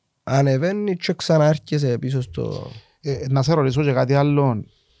νίκες ανεβαίνει και ξανάρχεσαι πίσω στο... Να σε ρωτήσω και κάτι άλλο.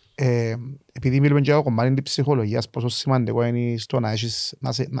 Επειδή μιλούμε και για κομμάτι της ψυχολογίας, πόσο σημαντικό είναι στο να έχεις,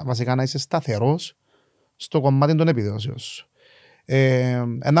 βασικά να είσαι σταθερός στο κομμάτι των επιδόσεων σου.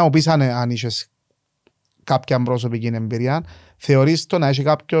 Να μου πεις αν είχες κάποια προσωπική εμπειρία, θεωρείς το να έχει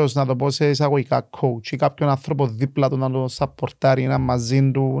κάποιος, να το πω σε εισαγωγικά, coach ή κάποιον άνθρωπο δίπλα του να το σαπορτάρει, να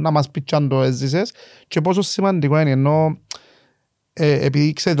μαζί του, να μας πει αν το έζησες και πόσο σημαντικό είναι, ενώ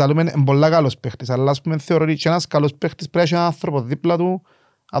επειδή ξέρετε, λέμε είναι πολλά καλός παίχτης, αλλά ας πούμε θεωρώ ότι και ένας καλός παίχτης πρέπει να έχει έναν άνθρωπο δίπλα του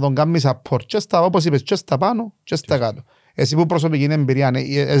να τον κάνει support και στα, όπως είπες, και στα πάνω και στα κάτω. Εσύ που προσωπική εμπειρία,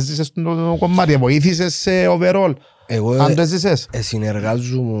 έζησες το κομμάτι, βοήθησες σε overall, αν το έζησες.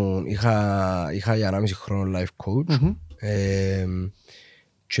 Συνεργάζομαι, είχα για 1,5 χρόνο life coach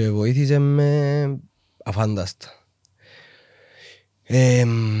και βοήθησε με αφάνταστα.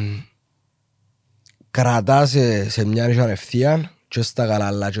 Κρατάς σε μια ευθεία και στα καλά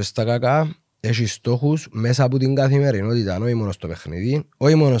αλλά και στα κακά. Έχει στόχους μέσα από την καθημερινότητα, όχι μόνο στο παιχνίδι,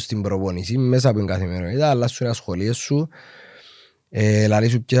 όχι μόνο στην προπόνηση, μέσα από την καθημερινότητα, αλλά σου είναι ασχολίες σου, δηλαδή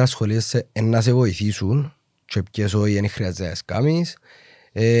σου ποιες ασχολίες να σε βοηθήσουν και ποιες όχι δεν χρειάζεται να σκάμεις.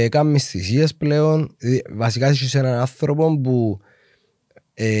 Κάμεις θυσίες πλέον, βασικά είσαι έναν άνθρωπο που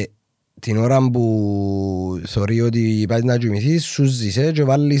την ώρα που θεωρεί ότι πάει να κοιμηθείς, σου ζήσε και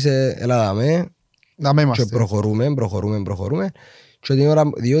βάλεις Ελλάδα με και προχωρούμε και την ώρα,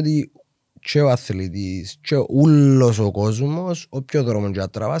 διότι και ο αθλητής και όλος ο κόσμος, όποιο δρόμο και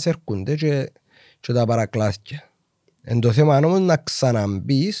τραβάς έρχονται και τα παρακλάθηκια. Εν το θέμα όμως να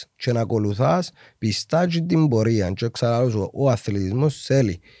ξαναμπείς και να ακολουθάς πιστά και την πορεία. Και ξαναλώσω, ο αθλητισμός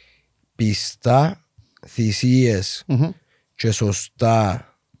θέλει πιστά, θυσίες και σωστά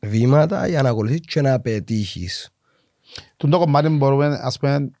βήματα για να ακολουθείς και να πετύχεις. Το κομμάτι μπορούμε, ας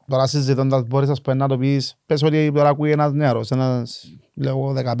πούμε, τώρα συζητώντας μπορείς να το πεις, πες ότι τώρα ακούει ένας νεαρός, ένας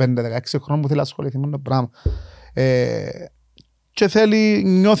 15-16 χρόνων που θέλει να ασχοληθεί με το πράγμα. Και θέλει,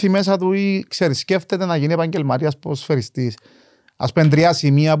 νιώθει μέσα του ή ξέρει, σκέφτεται να γίνει επαγγελματίας ποδοσφαιριστής. Ας πούμε 3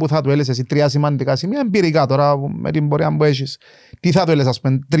 σημεία που θα του έλεγες εσύ, 3 σημαντικά σημεία εμπειρικά τώρα με την πορεία που έχεις. Τι θα του έλεγες, ας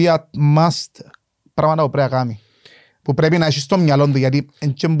πούμε, 3 must πράγματα που πρέπει να κάνει. Που πρέπει να έχεις στο μυαλό του, γιατί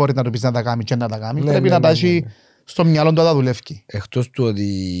δεν μπορεί να του πεις να τα κάνει και να τα κάνει. Πρέπει να τα έχει στο μυαλό του να δουλεύει. Εκτός του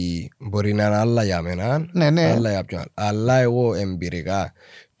ότι μπορεί να είναι άλλα για μένα, άλλα για ποιον άλλο. Αλλά εγώ εμπειρικά,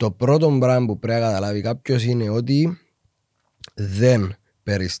 το πρώτο πράγμα που πρέπει να καταλάβει κάποιος είναι ότι δεν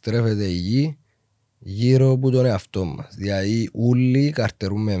περιστρέφεται η γη γύρω από τον εαυτό μας. Δηλαδή όλοι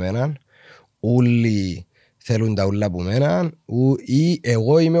καρτερούν με εμένα, όλοι θέλουν τα ούλα από εμένα ή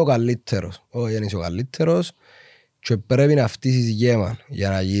εγώ είμαι ο καλύτερος. Όχι, δεν είσαι ο καλύτερος και πρέπει να φτύσεις γέμα για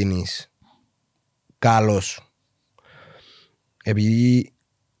να γίνεις καλός. Επειδή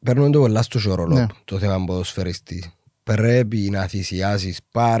παίρνουμε το πολλά στο σωρολό το θέμα ποδοσφαιριστή. Πρέπει να θυσιάσεις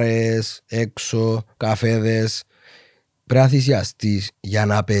πάρες, έξω, καφέδες. Πρέπει να θυσιαστείς για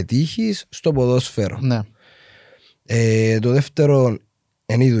να πετύχεις στο ποδόσφαιρο. Ναι. Το δεύτερο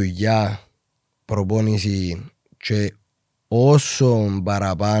είναι η δουλειά, προπόνηση και όσο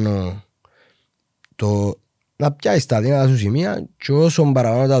παραπάνω να πιάσεις τα δύνατα σου σημεία και όσο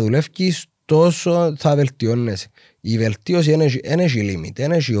παραπάνω τα δουλεύεις τόσο θα βελτιώνεσαι. Η βελτίωση δεν έχει limit,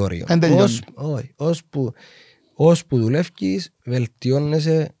 δεν έχει όριο. Ώσπου δουλεύεις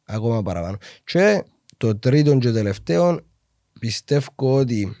βελτιώνεσαι ακόμα παραπάνω. Και το τρίτο και τελευταίο, πιστεύω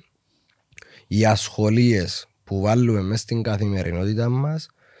ότι οι ασχολίες που βάλουμε μέσα στην καθημερινότητα μας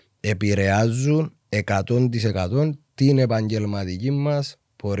επηρεάζουν 100% την επαγγελματική μας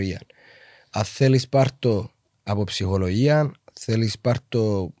πορεία. Αν θέλεις πάρτο από ψυχολογία, θέλεις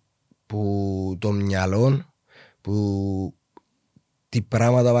πάρτο που το μυαλό, που τι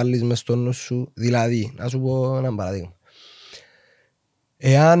πράγματα βάλεις μες στο νου σου. Δηλαδή, να σου πω ένα παράδειγμα.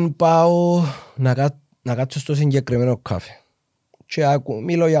 Εάν πάω να κάτσω στο συγκεκριμένο κάφε και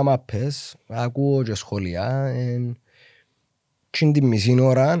μιλώ για μάπες, ακούω και σχόλια και την μισή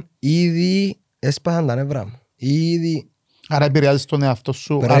ώρα ήδη έσπασαν τα νευρά μου. Άρα επηρεάζεις τον εαυτό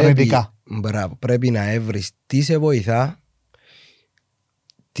σου αρνητικά. Μπράβο, πρέπει να έβρεις τι σε βοηθά,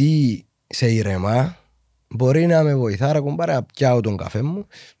 τι σε ηρεμά. Μπορεί να με βοηθά να πιάω τον καφέ μου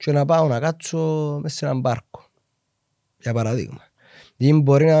και να πάω να κάτσω μέσα σε έναν πάρκο, για παραδείγμα. Ή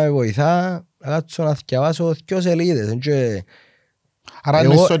μπορεί να με βοηθά να κάτσω να διαβάσω 2 σελίδες.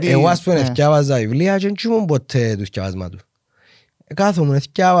 Εγώ ας πούμε διαβάζα βιβλία και δεν ήμουν ποτέ του διαβάσματου. Κάθομαι,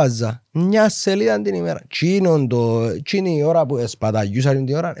 διαβάζα 1 σελίδα την ημέρα. Τσίνη η ώρα που σπαταγιούσα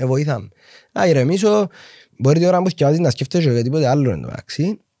την ώρα, βοηθάμε. Να ηρεμήσω, μπορεί την ώρα που διαβάζεις να σκέφτεσαι για τίποτε άλλο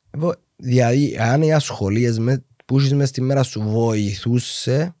εντωμεταξύ. Δηλαδή, αν οι ασχολίες που έχεις μες στη μέρα σου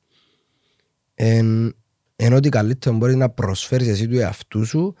βοηθούσε ενώ ότι καλύτερο μπορείς να προσφέρεις εσύ του εαυτού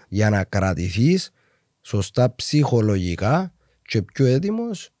σου για να κρατηθείς σωστά ψυχολογικά και πιο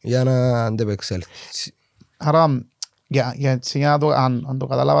έτοιμος για να αντεπεξέλθεις. Άρα, αν το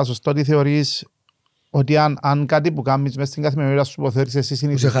κατάλαβα σωστό, τι θεωρείς ότι αν κάτι που κάνεις μέσα στην καθημερινότητα σου που θεωρείς εσύ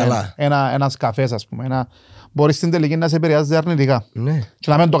συνηθισμένα, ένας καφές ας πούμε, μπορείς στην τελική να σε επηρεάζει αρνητικά. Ναι.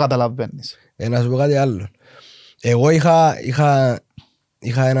 Και να μην το καταλαβαίνεις. Να σου πω κάτι άλλο. Εγώ είχα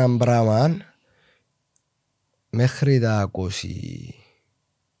έναν πράγμα μέχρι τα 20,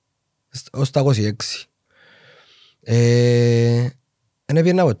 ως τα 26. Δεν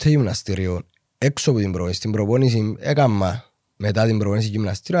έπαιρνα ποτέ γυμναστήριο έξω από την προπόνηση. Στην προπόνηση έκανα μετά την προπόνηση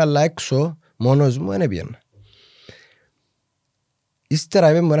γυμναστήριο, αλλά έξω μόνος μου δεν έπαιρνα. Ύστερα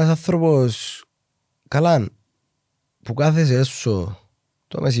είπε μου ένας άνθρωπος, καλά, που κάθεσαι έσω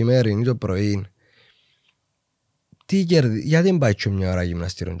το μεσημέρι ή το πρωί, γιατί δεν πάει και μια ώρα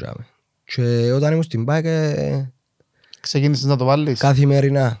γυμναστήριο τζάμε. Και όταν ήμουν στην ΠΑΕΚ ξεκίνησες να το βάλεις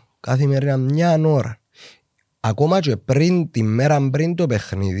καθημερινά μια ώρα. Ακόμα και τη μέρα πριν το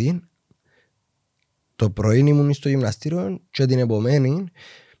παιχνίδι, το πρωί ήμουν στο γυμναστήριο και την επομένη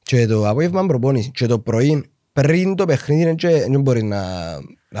και το απόγευμα προπόνηση. Και το πρωί πριν το παιχνίδι δεν μπορεί να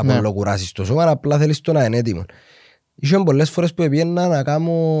πολλοκουράσεις το σώμα, απλά θέλεις το να είναι έτοιμο. Είχαν πολλές φορές που πήγαινα να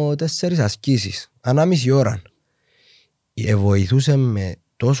κάνω 4 ασκήσεις, ανά μισή ώρα. Βοηθούσε με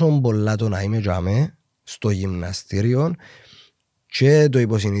τόσο πολλά το να είμαι τζάμε στο γυμναστήριο και το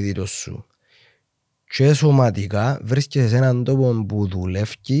υποσυνείδητο σου. Και σωματικά βρίσκεσαι σε έναν τόπο που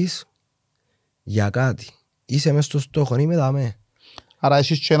δουλεύεις για κάτι. Είσαι μες στο στόχο, είμαι δαμέ. Άρα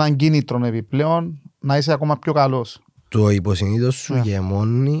έχεις και έναν κίνητρο επιπλέον να είσαι ακόμα πιο καλός. Το υποσυνείδητο σου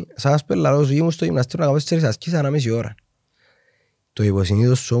γεμώνει. Σαν πελαρός ήμουν στο γυμναστήριο να κάνω 4 ασκήσεις ανά μισή ώρα. Το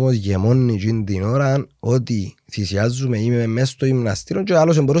υποσυνείδητο σου όμως γεμώνει την ώρα ότι θυσιάζουμε, είμαι μέσα στο γυμναστήριο και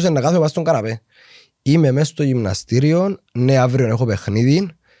άλλος μπορούσε να κάθομαι στον καναπέ. Είμαι μέσα στο γυμναστήριο, ναι αύριο έχω παιχνίδι,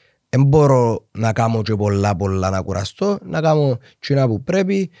 δεν μπορώ να κάνω και πολλά να κουραστώ, να κάνω κοινά που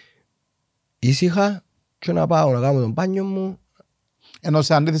πρέπει, ήσυχα και να πάω να κάνω τον μπάνιο μου. Ενώ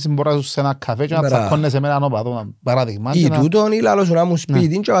σε αντίθεση μπορώ να ζω σε ένα καφέ και να τσακώνεσαι με έναν όπαδο, παράδειγμα. Ή τούτον ή λάλο σου να μου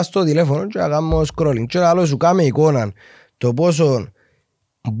σπίτι και βάζω το τηλέφωνο και να κάνω scrolling και λάλο σου κάμε εικόνα το πόσο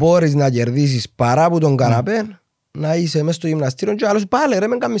μπορείς να κερδίσεις παρά από τον καναπέ, να είσαι μέσα στο γυμναστήριο και άλλος πάλι ρε,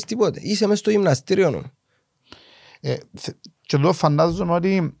 μην κάνεις τίποτε. Είσαι μέσα στο γυμναστήριο. Και εδώ φαντάζομαι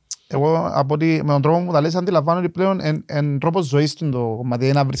ότι εγώ με τον τρόπο που τα λες αντιλαμβάνω ότι πλέον εν τρόπος ζωής του το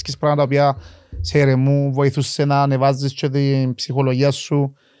κομμάτι, να βρίσκεις πράγματα τα οποία σε ηρεμούν, βοηθούσε να ανεβάζεις και την ψυχολογία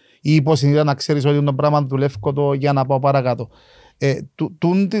σου ή υποσυνείδητα να ξέρεις ότι το πράγμα δουλεύω το για να πάω παρακάτω.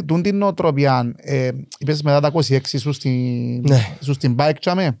 Τούν την νοοτροπία, είπες μετά τα 26 σου στην bike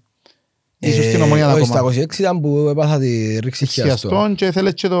τσάμε. Ίσως στην Ομονία ακόμα. Όχι, στα 26 ήταν που έπαθα τη ρήξη χιαστών. Και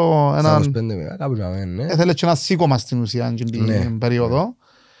θέλεις και ένα σήκωμα στην ουσία την περίοδο.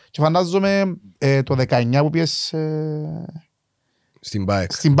 Και φαντάζομαι το 19 που πιες... Στην bike.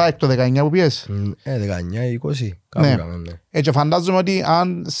 Στην bike το 19 που πιες. 19-20. Ναι. Και φαντάζομαι ότι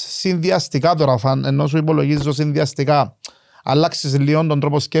αν συνδυαστικά τώρα, ενώ σου υπολογίζω συνδυαστικά, αλλάξεις λίγο τον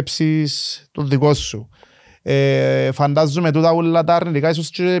τρόπο σκέψης τον δικό σου. Φαντάζομαι τούτα όλα τα αρνητικά ίσως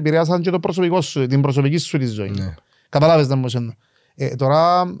και επηρεάσαν και το προσωπικό σου, την προσωπική σου τη ζωή. Ναι. Καταλάβες να μου εννοώ.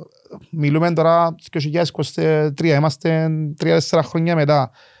 Τώρα μιλούμε τώρα 2023, είμαστε 3-4 χρόνια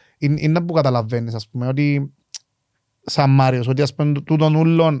μετά. Είναι που καταλαβαίνεις ας πούμε ότι σαν Μάριος, ότι ας πούμε τούτον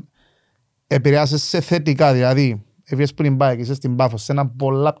ούλον επηρεάσεις σε θετικά, δηλαδή έφυγες που την bike, είσαι στην Πάφο, σε ένα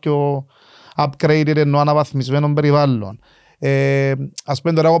πολλά πιο upgraded ενώ αναβαθμισμένο περιβάλλον. Ας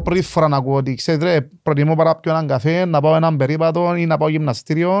πούμε τώρα εγώ πρώτη φορά να ακούω ότι ξέρετε προτιμώ παρά πιω έναν καφέ, να πάω έναν περίπατο ή να πάω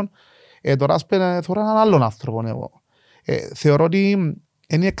γυμναστήριο. Τώρα ας πούμε θεωρώ έναν άλλον άνθρωπο εγώ. Θεωρώ ότι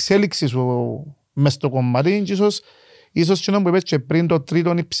είναι η εξέλιξη σου μες στο κομμάτι και ίσως και που είπες και πριν το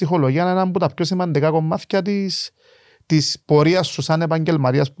τρίτο η ψυχολογία είναι ένα από τα πιο σημαντικά κομμάτια της πορείας σου σαν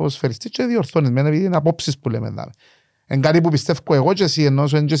επαγγελματίας ποδοσφαιριστή και διορθώνεις με είναι απόψεις που λέμε. Είναι κάτι που πιστεύω εγώ και εσύ ενώ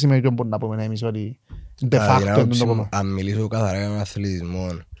δεν σημαίνει ότι να πούμε εμείς ότι de facto. Αν μιλήσω καθαρά για τον αθλητισμό,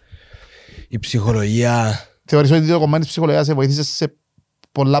 η ψυχολογία... Θεωρείς ότι το κομμάτι της ψυχολογίας σε βοήθησε σε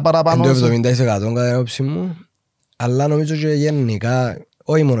πολλά παραπάνω... Είναι το 70% κατά την άποψη μου, αλλά νομίζω και γενικά,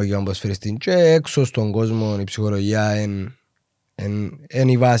 όχι μόνο για τον ποδοσφαιριστή, και έξω στον κόσμο η ψυχολογία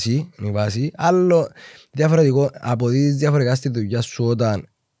είναι η βάση. Άλλο διαφορετικό, αποδίδεις διαφορετικά στη δουλειά σου όταν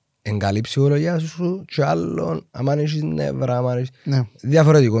εγκαλεί ψυχολογία σου και άλλον άμα έχεις νεύρα,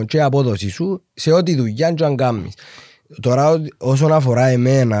 διαφορετικό και απόδοση σου σε ό,τι δουλειά και αν κάνεις. Τώρα όσον αφορά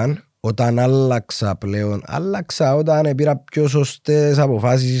εμένα, όταν άλλαξα πλέον, όταν πήρα πιο σωστές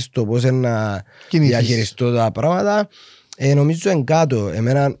αποφάσεις στο πώς να διαχειριστώ τα πράγματα, νομίζω εν κάτω,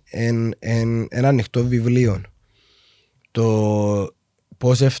 εμένα ένα ανοιχτό βιβλίο. Το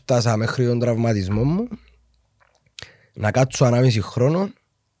πώς έφτασα μέχρι τον τραυματισμό μου, να κάτσω 1,5 χρόνο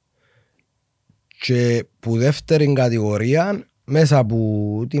και που δεύτερη κατηγορία, μέσα από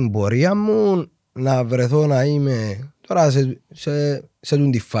την πορεία μου, να βρεθώ να είμαι τώρα σε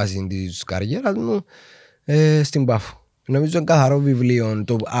τη φάση της καριέρας μου στην Πάφο. Νομίζω είναι καθαρό βιβλίο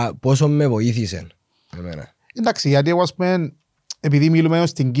το πόσο με βοήθησε εμένα. Εντάξει, γιατί εγώ ας πούμε, επειδή μιλούμε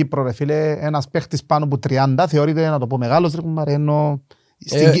στην Κύπρο ρε φίλε, ένας παίχτης πάνω από 30 θεωρείται, να το πω μεγάλος ρε Μαρένο,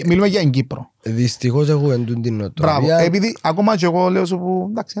 μιλούμε για την Κύπρο. Δυστυχώς έχω εντούν την νοοτροπία. Μπράβο, επειδή ακόμα και εγώ λέω που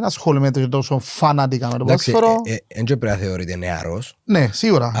εντάξει, ένα ασχολούμαι τόσο φανατικά με το ποδόσφαιρο. Δεν πρέπει να θεωρείται νεαρός. Ναι,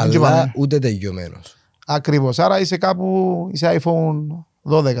 σίγουρα. Αλλά ούτε τελειωμένος. Ακριβώς, άρα είσαι κάπου, είσαι iPhone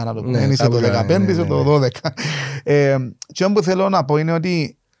 12 να το πούμε, δεν είσαι το 15, είσαι το 12. Και ό,τι θέλω να πω είναι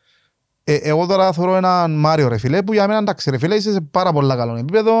ότι εγώ τώρα θεωρώ έναν Μάριο ρε φίλε, που για μένα εντάξει ρε φίλε, είσαι σε πάρα πολλά καλό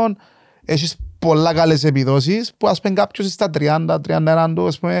επίπεδο, έχεις πολλά καλές επιδόσεις, που ας πούμε κάποιος στα 30-31 του,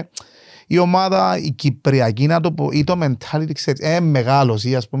 ας πούμε, η ομάδα, η Κυπριακή, να το πω, ή το mentality, ξέρεις, μεγάλος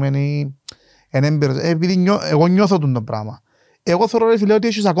ή ας πούμε, επειδή εγώ νιώθω το πράγμα. Εγώ θεωρώ ρε φίλε ότι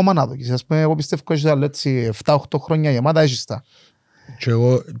έχεις ακόμα να δοκίσεις, ας πούμε, εγώ πιστεύω ότι έχεις έτσι 7-8 χρόνια γεμάτα, έχεις τα. Και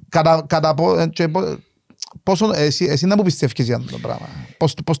εγώ... Πόσο, εσύ να μου πιστεύεις για αυτό το πράγμα,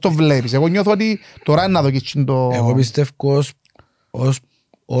 πώς το βλέπεις? Εγώ νιώθω ότι τώρα είναι να δοκίσεις το... Εγώ πιστεύω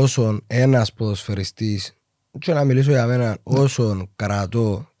όσον ένας ποδοσφαιριστής, και να μιλήσω για μένα, όσον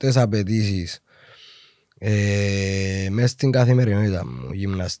κρατώ τις απαιτήσεις μέσα στην καθημερινότητα μου,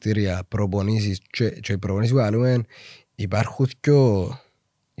 γυμναστήρια, προπονήσεις και οι προπονήσεις που κάνουμε, υπάρχει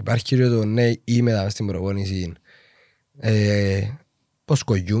και το ναι ή μετά στην προπονήση, πως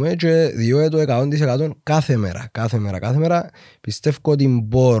κογιούμε και διότι το 100% κάθε μέρα πιστεύω ότι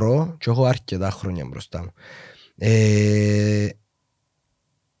μπορώ και έχω αρκετά χρόνια μπροστά μου.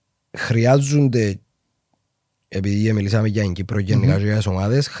 Χρειάζονται, επειδή μιλήσαμε για την Κύπρο γενικά και για τις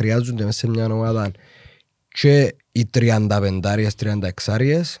ομάδες, χρειάζονται μέσα σε μια ομάδα και οι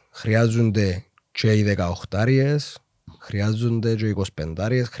 35-36, χρειάζονται και οι 18, χρειάζονται και οι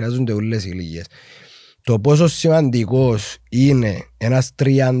 25, χρειάζονται όλες οι ηλικίες. Το πόσο σημαντικός είναι ένας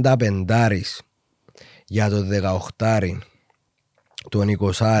 35 για το 18, τον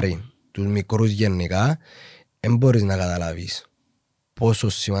 20, τους μικρούς γενικά, δεν μπορείς να καταλάβεις πόσο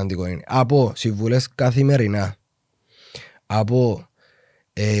σημαντικό είναι. Από συμβουλές καθημερινά, από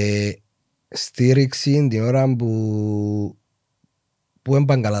στήριξη την ώρα που δεν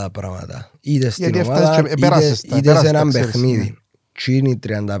πάνε καλά τα πράγματα. Είτε στην ομάδα, είτε σε έναν παιχνίδι. Και οι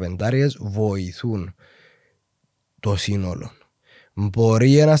 35 βοηθούν το σύνολο.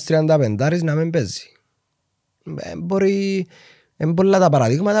 Μπορεί ένας 35 να μην παίζει. Είναι πολλά τα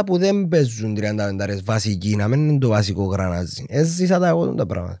παραδείγματα που δεν παίζουν 35 βασικοί, να μην είναι το βασικό γρανάζι. Έζησα τα εγώ τα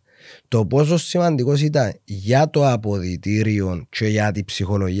πράγματα. Το πόσο σημαντικός ήταν για το αποδυτήριο και για την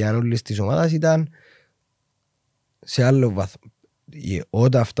ψυχολογία όλης της ομάδας ήταν σε άλλο βαθμό.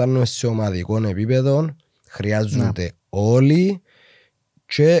 Όταν φτάνουμε σε ομαδικό επίπεδο χρειάζονται όλοι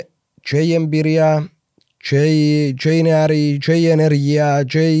και η εμπειρία και οι νεαροί και η ενέργεια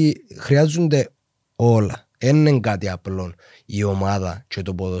χρειάζονται όλα. Δεν είναι κάτι απλό η ομάδα και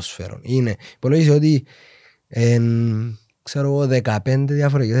το ποδόσφαιρο. Υπολογίζει ότι ξέρω εγώ 15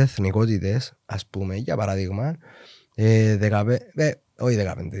 διαφορετικές εθνικότητες, ας πούμε, για παράδειγμα, όχι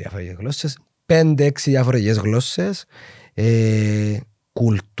 15 διαφορετικές γλώσσες, 5-6 διαφορετικές γλώσσες,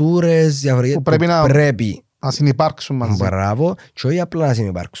 κουλτούρες διαφορετικές που πρέπει να συνυπάρξουν μαζί. Μπράβο, και όχι απλά να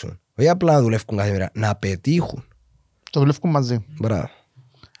συνυπάρξουν, όχι απλά να δουλεύουν κάθε μέρα, να πετύχουν. Το δουλεύουν μαζί. Μπράβο.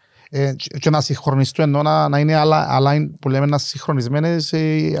 Και να συγχρονιστούν ενώ να είναι αλλά που λέμε να συγχρονισμένες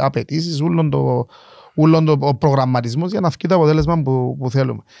απαιτήσεις, ούλον το προγραμματισμός για να βγει το αποτέλεσμα που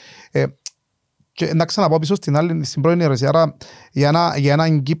θέλουμε. Και να ξαναπώ πίσω στην πρώτη ερώτηση. Άρα για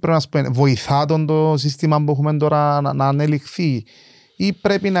έναν Κύπρο βοηθά το σύστημα που έχουμε τώρα να ανελιχθεί, ή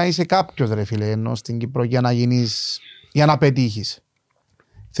πρέπει να είσαι κάποιος ρε φίλε ενώ στην Κύπρο για να πετύχεις?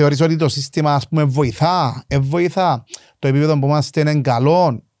 Θεωρείς ότι το σύστημα ας πούμε βοηθά το επίπεδο που είμαστε είναι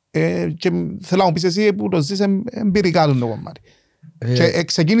καλό? Και θέλω να μου πεις εσύ που το ζεις εμπειρικά το κομμάτι. Και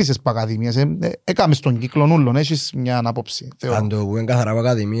ξεκίνησες από ακαδημίες, έκαμες τον κύκλο νουλων, έχεις μια άποψη. Αν το πούμε καθαρά από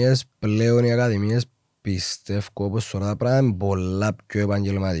ακαδημίες, πλέον οι ακαδημίες πιστεύω όπως τώρα τα πράγματα είναι πολλά πιο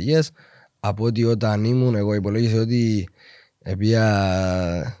επαγγελματικές από ότι όταν ήμουν. Εγώ υπολόγισα ότι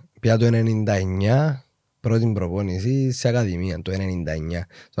πια το 99 πρώτη προπόνηση σε ακαδημία, το 99.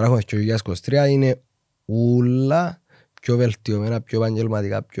 Τώρα έχουμε και το 2023, είναι ούλα πιο βελτιωμένα, πιο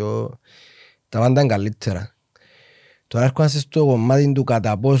επαγγελματικά, τα πάντα είναι καλύτερα. Τώρα έρχομαστε στο κομμάτι του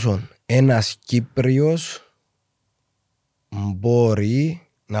κατά πόσον ένας Κύπριος μπορεί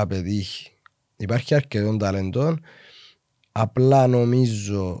να πετύχει. Υπάρχει αρκετών ταλεντών, απλά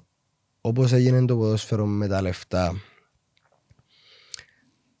νομίζω όπως έγινε το ποδόσφαιρο με τα λεφτά,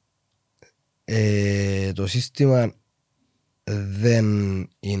 το σύστημα δεν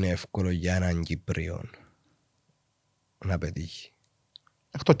είναι εύκολο για έναν Κύπριο να πετύχει.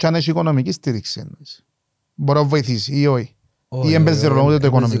 Εκτός κι αν έχει οικονομική στήριξη. Μπορεί να βοηθήσει ή όχι. Ή έμπαιζε ρόλο ούτε το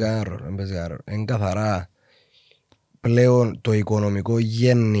οικονομικό. Είναι καθαρά πλέον το οικονομικό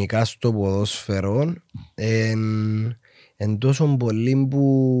γενικά στο ποδόσφαιρο εν τόσο πολύ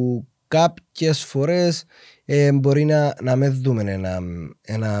που κάποιες φορές μπορεί να με δούμε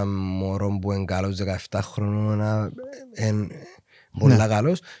ένα μωρό που είναι καλός 17 χρόνων, πολύ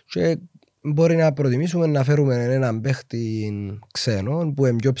καλός, και μπορεί να προτιμήσουμε να φέρουμε έναν παίχτη ξένο που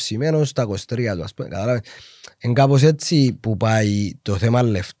είναι πιο ψημένος στα 23 του, ας πούμε. Είναι κάπως έτσι που πάει το θέμα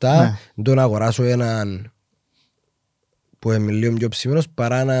λεφτά, το να αγοράσω έναν που είναι λίγο πιο ψημένος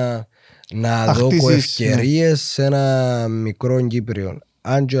παρά να δώσω ευκαιρίες σε ένα μικρό Κύπριο.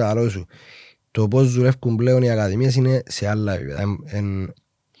 Αν και άλλο σου, το πώς δουλεύουν πλέον οι ακαδημίες είναι σε άλλα επίπεδα.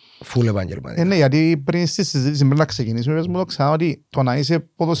 Φουλ επαγγελματία. Ναι, γιατί πριν στη συζήτηση πρέπει να ξεκινήσουμε, πες μου το ξανά ότι το να είσαι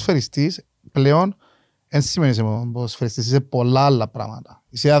ποδοσφαιριστής πλέον δεν σημαίνει είσαι ποδοσφαιριστής, είσαι πολλά άλλα πράγματα.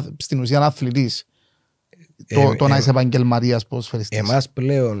 Είσαι στην ουσία αθλητής. Το να είσαι επαγγελματίας ποδοσφαιριστής. Εμάς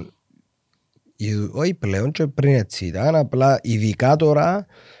πλέον, όχι πλέον και πριν έτσι ήταν, απλά ειδικά τώρα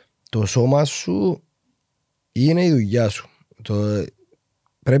το σώμα σου είναι η δουλειά σου.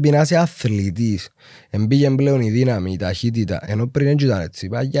 Πρέπει να είσαι αθλητής. Εμπήγαινε πλέον η δύναμη, η ταχύτητα, ενώ πριν δεν ήταν έτσι.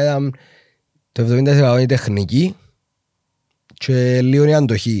 Το 70% είναι τεχνική και λίγο είναι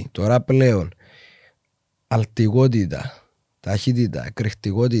αντοχή. Τώρα πλέον αλτικότητα, ταχύτητα,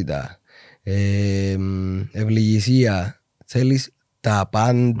 εκρηκτικότητα, ευληγησία, θέλεις τα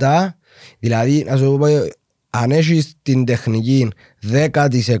πάντα. Δηλαδή, να σου πω, αν έχεις την τεχνική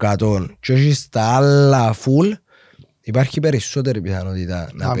 10% και έχεις τα άλλα full, υπάρχει περισσότερη πιθανότητα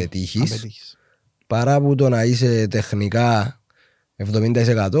να πετύχεις παρά που το να είσαι τεχνικά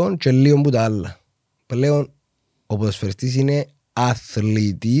 70% και λίγο που τα άλλα. Πλέον ο ποδοσφαιριστής είναι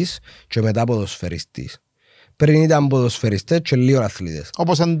αθλητής και μετά ποδοσφαιριστής. Πριν ήταν ποδοσφαιριστές και λίγο αθλητές.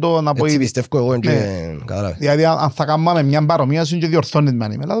 Όπως εν το να πω έτσι ήδη. πιστεύω εγώ και καταλάβει. Δηλαδή αν θα κάνουμε μια παρομοίαση και διορθώνεις με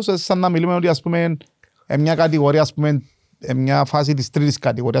ανήμελα, σαν να μιλούμε ότι ας πούμε μια κατηγορία, ας πούμε μια φάση της τρίτης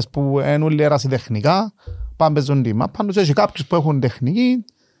κατηγορίας που είναι όλοι έραση τεχνικά, πάμε παίζουν τίμα. Πάντως έχει κάποιους που έχουν τεχνική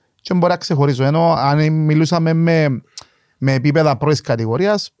και μπορεί να ξεχωρίζω. Ενώ αν μιλούσαμε με επίπεδα πρώτης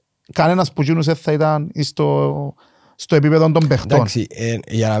κατηγορίας, κανένας που γίνουσε θα ήταν στο επίπεδο των παιχτών. Εντάξει,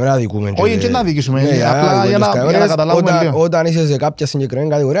 για να μην αδικούμε. Όχι και να αδικήσουμε, απλά για να καταλάβουμε λίγο. Όταν είσαι σε κάποια συγκεκριμένη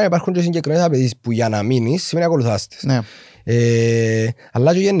κατηγορία υπάρχουν και συγκεκριμένες απαιτήσεις που για να μείνεις σημαίνει ακολουθάς τις. Ναι.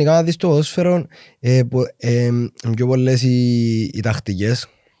 Αλλά και γενικά να δεις το ποδόσφαιρο πιο πολλές οι τακτικές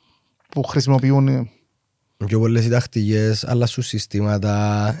που χρησιμοποιούν. Πιο πολλές οι τακτικές, άλλα σου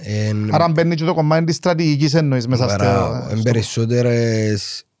συστήματα. Άρα μπαίνει και το κομμάτι της στρατηγικής εννοείς μέσα στο.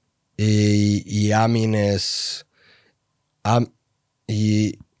 Περισσότερες οι άμυνες,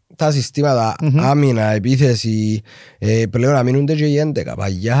 τα συστήματα άμυνα, επίθεση, πλέον αμήνονται και οι 11.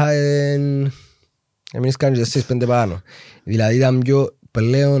 Παγιά εμείς κάνουμε 4-5 πάνω. Δηλαδή ήταν πιο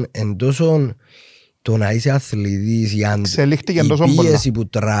πλέον εντός το να είσαι αθλητής, η πίεση που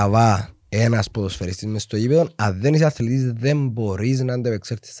τραβά ένας ποδοσφαιριστής μες στο γήπεδο, αν δεν είσαι αθλητής δεν μπορείς να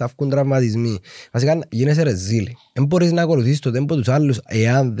αντεπεξέλθεις, θα βγουν τραυματισμοί. Βασικά γίνεσαι ρεζίλη. Δεν μπορείς να ακολουθήσεις το τέμπο τους άλλους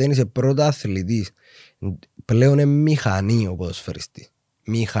εάν δεν είσαι πρώτα αθλητής. Πλέον είναι μηχανή ο ποδοσφαιριστής.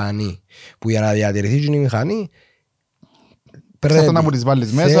 Μηχανή. Που για να διατηρηθείς η μηχανή πρέπει να μου τις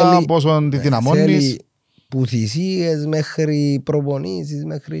βάλεις μέσα, πόσο τη δυναμώνεις. Που θυσίες μέχρι προπονήσεις,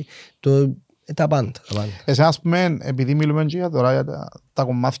 μέχρι τα πάντα. Εσύ ας πούμε, επειδή μιλούμε και τώρα για τα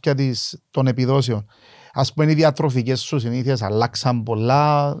κομμάτια των επιδόσεων, ας πούμε οι διατροφικές σου συνήθειες αλλάξαν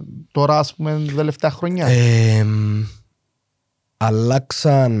πολλά τώρα ας πούμε τα τελευταία χρόνια.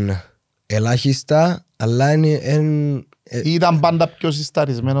 Αλλάξαν ελάχιστα, αλλά ήταν πάντα πιο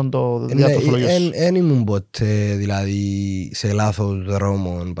συσταρισμένο το διατροφολογικό σου. Εν ήμουν ποτέ δηλαδή σε λάθος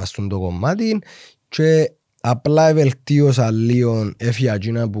δρόμο παστούν το κομμάτι και απλά βελτίωσα λίγο έφυγα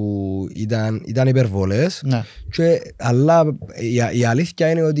που ήταν υπερβολές, ναι. Αλλά η αλήθεια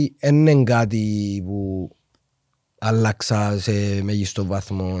είναι ότι δεν είναι κάτι που άλλαξα σε μέγιστο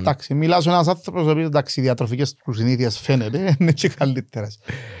βαθμό. Εντάξει, μιλάς ένας άνθρωπος ο οποίος οι διατροφικές του συνήθειες φαίνεται, είναι και καλύτερες.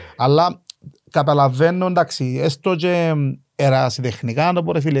 Αλλά καταλαβαίνω, εντάξει, έστω και ερασιτεχνικά, να το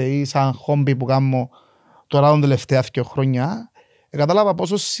πω ρε φίλε, ή σαν χόμπι που κάνω τώρα τα τελευταία 2 χρόνια, κατάλαβα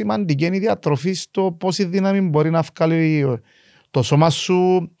πόσο σημαντική είναι η διατροφή στο πόση δύναμη μπορεί να βγάλει το σώμα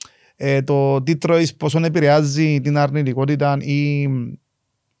σου, το τι τρώεις, πόσο επηρεάζει την αρνητικότητα ή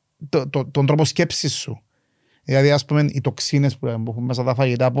τον τρόπο σκέψης σου. Δηλαδή, ας πούμε, οι τοξίνες που έχουν μέσα τα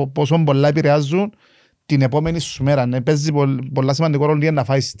φαγητά, πόσο πολλά επηρεάζουν την επόμενη σου μέρα. Παίζει πολλά σημαντικό ρόλο για να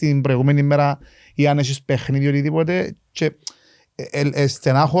φάεις την προηγούμενη μέρα ή αν έχεις παιχνίδι ή οτιδήποτε. Και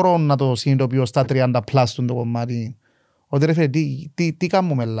στενάχωρο να το συνειδητοποιώ στα 30 πλάς το κομμάτι. Ότι ρε φίλε, τι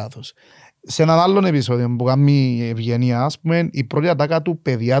κάνουμε λάθος. Σε έναν άλλον επεισόδιο που κάνει η Ευγενία, ας πούμε, η πρώτη ατάκα του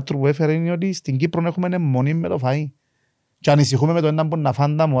παιδιάτρου που έφερε είναι ότι στην Κύπρο έχουμε αιμονή με το φαΐ. Και ανησυχούμε με το ένα που να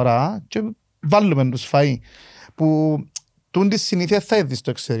φάνε τα μωρά και βάλουμε τους φαΐ. Που τούν τη συνήθεια θα έρθει στο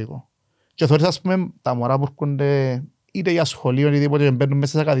εξωτερικό. Και θεωρείς, ας πούμε, τα μωρά που έρχονται είτε για σχολείο είτε οτιδήποτε και μπαίνουν μέσα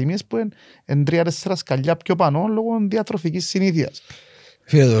στις ακαδημίες που είναι 3-4 σκαλιά πιο πάνω λόγω διατροφικής συνήθειας.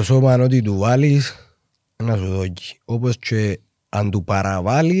 Φίλε, το σώμα ό,τι του βάλεις να σου δώσει. Όπως και αν του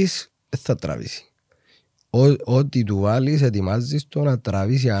παραβάλεις θα τραβήσει. Ό,τι του βάλεις ετοιμάζεις το να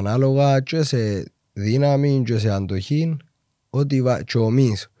τραβήσει ανάλογα και σε δύναμη και σε αντοχή. Και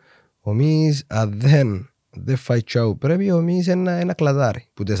ομείς αν δεν φάει τσάου πρέπει ομείς ένα κλαδάρι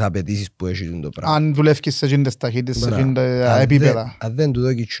που τις απαιτήσεις που έχει το πράγμα. Αν δουλεύεις σε γίνοντες ταχύτητες, σε γίνοντα επίπεδα. Αν δεν του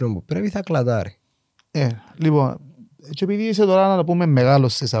δώσει τσινό που πρέπει θα κλαδάρει. Λοιπόν, και επειδή είσαι τώρα να το πούμε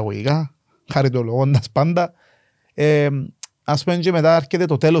μεγάλος σε εισαγωγικά, χαριτολογώντας πάντα, ας πούμε και μετά έρχεται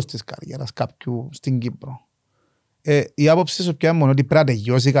το τέλος της καριέρας κάποιου στην Κύπρο. Η άποψη σου πια μόνο ότι πρέπει να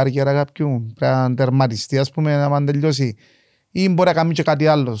τελειώσει η καριέρα κάποιου, πρέπει να τερματιστεί, ας πούμε, να τελειώσει, ή μπορεί να κάνει και κάτι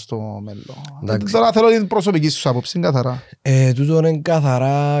άλλο στο μέλλον. Τώρα θέλω την προσωπική σου άποψη, είναι καθαρά. Τούτο είναι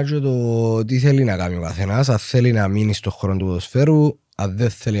καθαρά και το τι θέλει να κάνει ο καθένας. Αν θέλει να μείνει στον χώρο του ποδοσφαίρου, αν δεν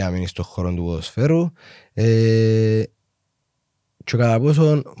θέλει να μείνει στον χώρο του ποδοσφαίρου, και κατά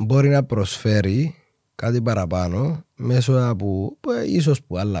πόσο μπορεί να προσφέρει κάτι παραπάνω μέσω από ίσως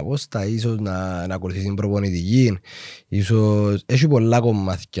που άλλα πόστα, ίσως να ακολουθεί την προπονητική, ίσως έχει πολλά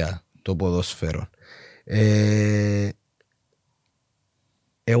κομμάτια το ποδόσφαιρο.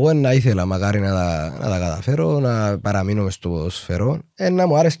 Εγώ να ήθελα μακάρι να τα καταφέρω, να παραμείνω μες στο ποδόσφαιρο. Να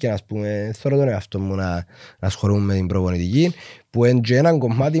μου άρεσε και να πούμε, θέλω τον εαυτό μου να ασχολούμαι με την προπονητική, που είναι και έναν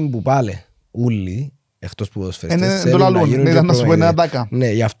κομμάτι που πάλι ούλοι, εκτός που ποδοσφαιριστές, το λαλούν, ήταν να σου πω ένα τάκα.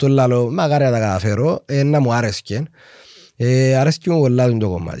 Ναι, γι' αυτό λαλώ, μακάρι να τα καταφέρω, να μου άρεσε. Άρεσε και μου πολλά το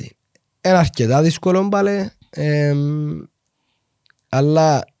κομμάτι. Είναι αρκετά δύσκολο πάλι,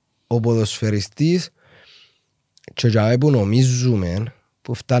 αλλά ο ποδοσφαιριστής, και για που νομίζουμε,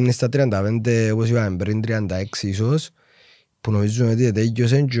 που φτάνει στα 35, όπως είπαμε πριν, 36 ίσως, που νομίζουμε ότι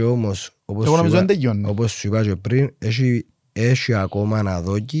τέλειωσε και όμως, όπως σου είπα και πριν, έχει ακόμα να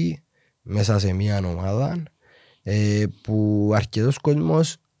δώσει μέσα σε μια ομάδα που αρκετός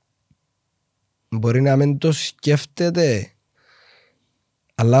κόσμος μπορεί να μην το σκέφτεται,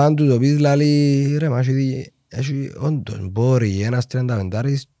 αλλά αν του το πεις δηλαδή ρε μάχη, όντως μπορεί ένας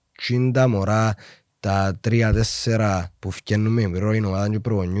 35άρης τσίντα μωρά τα 3-4 που φτιάχνουμε με πρώην ομάδα και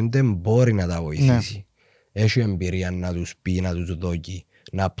προπονιούνται μπορεί να τα βοηθήσει. Έχει εμπειρία να τους πει, να τους δώσει,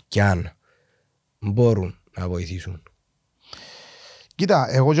 να πιάνουν. Μπορούν να βοηθήσουν. Κοίτα,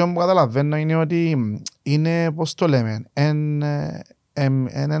 εγώ και μου καταλαβαίνω είναι ότι είναι, πώς το λέμε,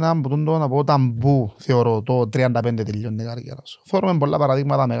 ένα να πω ταμπού θεωρώ το 35 τελειώνει η καριέρα σου. Θεωρούμε πολλά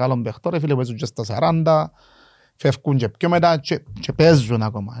παραδείγματα μεγάλων παιχτών, φίλοι που και στα 40, φεύγουν και πιο μετά και παίζουν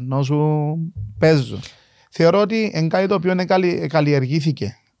ακόμα, ενώ σου παίζουν. Θεωρώ ότι είναι κάτι το οποίο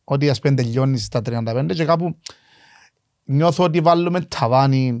καλλιεργήθηκε, ότι ας πούμε τελειώνεις στα 35 και κάπου νιώθω ότι βάλουμε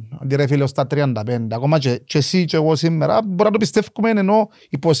ταβάνι, ότι ρε φίλε στα 35, ακόμα και εσύ και εγώ σήμερα, μπορεί να το πιστεύουμε ενώ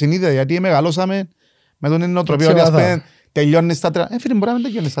υποσυνείδητα, γιατί μεγαλώσαμε με τον νοοτροπία ότι ας πούμε τελειώνεις στα 35, φίλε μπορεί να μην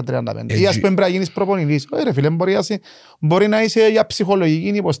τελειώνεις στα 35, ή ας πούμε πρέπει να γίνεις προπονητής, ρε φίλε μπορεί να είσαι για ψυχολογική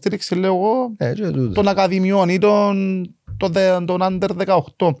υποστήριξη, λέω εγώ, των ακαδημιών ή των under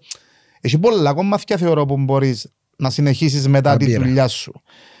 18. Έχει πολλά κομμάτια θεωρώ που μπορείς να συνεχίσεις μετά τη δουλειά σου.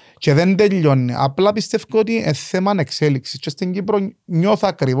 Και δεν τελειώνει. Απλά πιστεύω ότι είναι θέμα εξέλιξης. Και στην Κύπρο νιώθω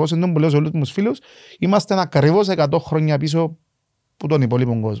ακριβώς, ενώ που λέω σε όλους τους φίλους, είμαστε ακριβώς 100 χρόνια πίσω από τον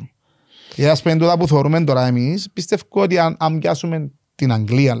υπόλοιπο κόσμο. Για ας πούμε τούτα που θεωρούμε τώρα εμείς, πιστεύω ότι αν πιάσουμε την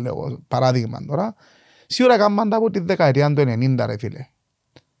Αγγλία, λέω, παράδειγμα τώρα, σίγουρα κάνουμε από τη δεκαετία του 90, ρε φίλε.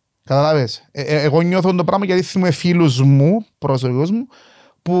 Καταλάβες. Εγώ νιώθω το πράγμα γιατί θυμάμαι φίλους μου, προσωπικούς μου,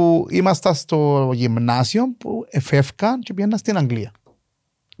 που ήμασταν στο γυμνάσιο, που εφεύκαν και πήγαιναν στην Αγγλία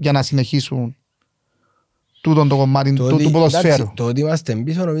για να συνεχίσουν τούτον το κομμάτι του ποδοσφαίρου. Το ότι είμαστε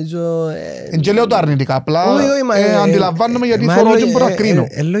πίσω νομίζω... Εν και λέω το αρνητικά, απλά αντιλαμβάνομαι γιατί θέλω και μπορώ να κρίνω.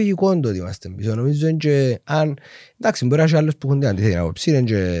 Λογικό το ότι είμαστε πίσω, νομίζω αν... Εντάξει, μπορεί να έχει άλλους που έχουν την αντίθετη άποψη,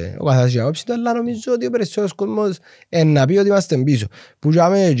 ο καθένας έχει άποψη, αλλά νομίζω ότι ο περισσότερος κόσμος να πει ότι είμαστε πίσω. Που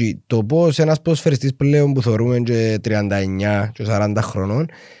είχαμε έτσι, το πώς ένας ποδοσφαιριστής πλέον που θεωρούμε και 39 και 40 χρονών,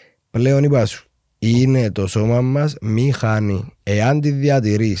 πλέον είπα σου, είναι το σώμα μας μηχανή. Εάν τη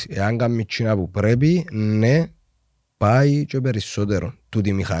διατηρείς, εάν κάνεις τσίνα που πρέπει, ναι, πάει και περισσότερο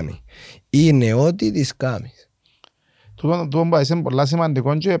τούτη μηχανή. Είναι ό,τι της κάνεις. Τούτο πάει είναι πολλά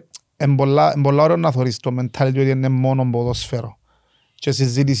σημαντικό και είναι πολλά ωραίο να θωρείς το mentality ότι είναι μόνο ποδοσφαίρο. Και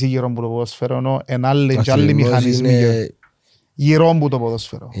συζήτηση γύρω από το ποδοσφαίρο, ενώ είναι άλλοι μηχανισμοί γύρω από το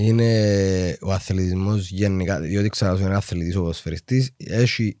ποδοσφαίρο. Είναι ο αθλητισμός γενικά, διότι ξέρω ότι είναι αθλητής ο ποδοσφαιριστής,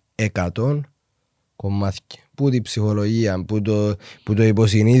 έχει 100 κομμάτια. Που την ψυχολογία, που το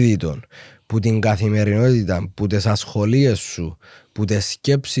υποσυνείδητο, που την καθημερινότητα, που τις ασχολίες σου, που τις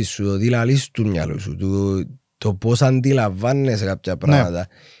σκέψεις σου, το τι λαλείς του μυαλού σου, το πώς αντιλαμβάνεσαι κάποια πράγματα. Ναι.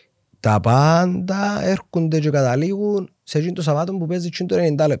 Τα πάντα έρχονται και καταλήγουν σε εκείνο το Σαββάτο που παίζει το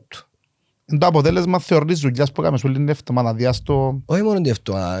 90 λεπτό. Είναι το αποτέλεσμα θεωρείς δουλειάς που έκαμε σου την εβδομάδα διάστο... Όχι μόνο την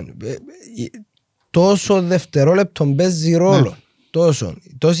εβδομάδα. Τόσο δευτερόλεπτο παίζει ρόλο. Ναι.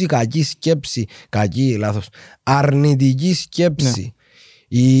 Τόση κακή σκέψη, αρνητική σκέψη.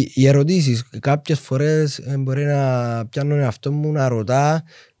 Ναι. Οι ερωτήσεις κάποιες φορές μπορεί να πιάνω εαυτό μου να ρωτά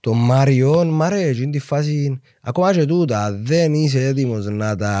τον Μάριο, Μάρε, εκείνη τη φάση, ακόμα και τούτα, δεν είσαι έτοιμος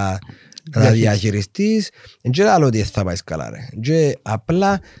να τα διαχειριστείς, και άλλο ότι θα πάει καλά ρε. Και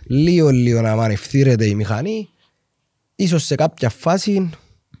απλά λίγο να μανευθύρεται η μηχανή, ίσως σε κάποια φάση...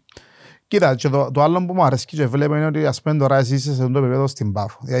 Κοίτα, και το άλλο που μου αρέσει και βλέπω είναι ότι ας πούμε τώρα εσύ είσαι σε αυτό το επίπεδο στην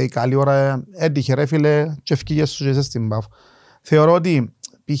Πάφο. Δηλαδή καλή ώρα έτυχε ρε φίλε και ευκήγες σου και είσαι στην Πάφο. Θεωρώ ότι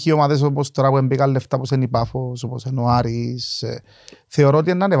π.χ. ομάδες όπως τώρα που έμπηκαν λεφτά όπως είναι η Πάφος, όπως είναι ο Άρης, θεωρώ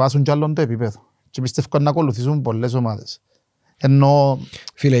ότι να ανεβάσουν κι άλλον το επίπεδο. Και πιστεύω να ακολουθήσουν πολλές ομάδες. Ενώ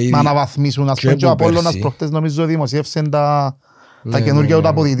να αναβαθμίσουν, ας πούμε και ο Απόλλωνας προχτές νομίζω δημοσίευσαν τα καινούργια του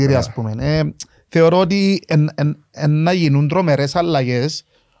αποδυτήρια ας πούμε. Θεωρώ ότι να γίνουν τρομερές αλλαγές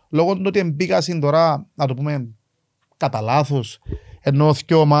λόγω του ότι εμπίκασαν τώρα, να το πούμε, κατά λάθος, ενώ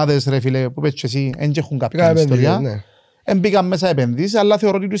δύο ομάδες, ρε φίλε, που πες και εσύ, δεν έχουν κάποια ιστορία. Ναι. Εμπίκαν μέσα επενδύσεις, αλλά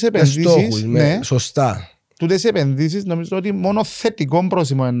θεωρώ ότι τους επενδύσεις... Ναι, σωστά. Τούτες επενδύσεις νομίζω ότι μόνο θετικό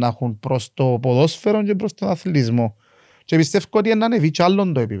πρόσημο να έχουν προς το ποδόσφαιρο και προς τον αθλητισμό. Και πιστεύω ότι να ανεβεί κι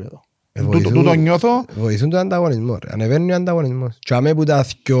άλλον το επίπεδο. Τούτο νιώθω... Βοηθούν τον ανταγωνισμό, ρε. Ανεβαίνει ο ανταγωνισμός. Και αμέ που τα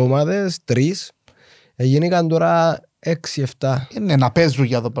δύο ομάδες, 3, γίνηκαν τώρα 6-7. Είναι να παίζουν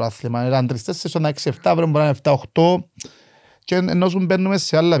για το πράθλημα. Ήταν 3-4, ένα 6-7, πρέπει να είναι 7-8. Και ενώ σου μπαίνουμε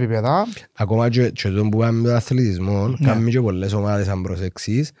σε άλλα επίπεδα. Ακόμα και τον που πάμε με τον αθλητισμό, κάνουμε και πολλές ομάδες αν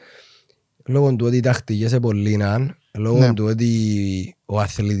προσεξείς, λόγω του ότι οι τακτικές επολύναν, λόγω του ότι ο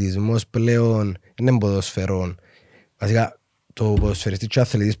αθλητισμός πλέον είναι ποδοσφαιρών. Βασικά, το ποδοσφαιριστή και ο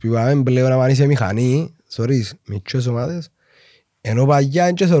αθλητής που είπαμε πλέον αν είσαι μηχανή, θωρείς μικρές ομάδες, ενώ παγιά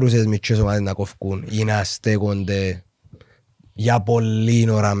δεν και θωρούσες μικρές ομάδες να κοφκούν ή να στέκονται για πολλή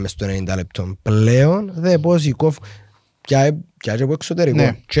ώρα μες στο 90 λεπτό. Πλέον, δε πόσοι κοφκούν. Και από εξωτερικό,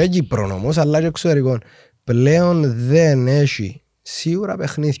 ναι. Και Κύπρον όμως, αλλά και εξωτερικό. Πλέον δεν έχει σίγουρα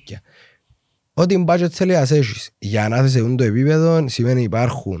παιχνίδια. Ό,τι budget θέλεις έχεις. Για να θες το επίπεδο σημαίνει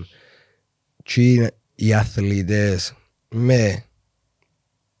υπάρχουν και οι αθλητές με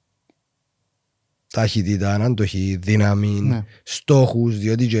ταχύτητα, αντοχή, δύναμη, ναι. Στόχους,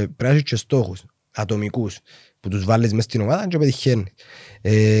 διότι πρέπει να έχεις και στόχους ατομικούς που τους βάλεις μες στην ομάδα και πετυχαίνεις.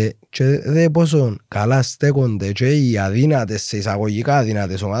 Και δε πόσο καλά στέκονται και οι αδύνατες, σε εισαγωγικά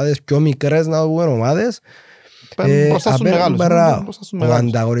αδύνατες ομάδες, πιο μικρές να το πούμε ομάδες, ο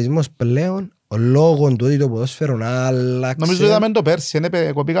ανταγωνισμός πλέον λόγω του ότι το ποδόσφαιρο άλλαξε. Νομίζω είδαμε το πέρσι,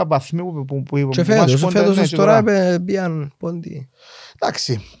 κοπήκα βαθμοί που και φέτος τώρα πήγαν πόντι.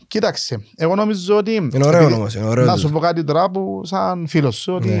 Εντάξει, κοίταξε, εγώ νομίζω ότι είναι ωραίο όμως, είναι ωραίο. Να σου πω κάτι τώρα που σαν φίλος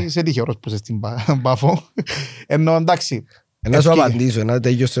σου ότι είσαι τυχερός που είσαι στην Πάφο. Ενώ εντάξει. Να σου απαντήσω, να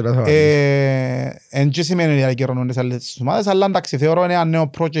τελειώσω να σου απαντήσω. Εν και σημαίνει ότι ακυρώνουν τις άλλες ομάδες, αλλά εντάξει, θεωρώ ένα νέο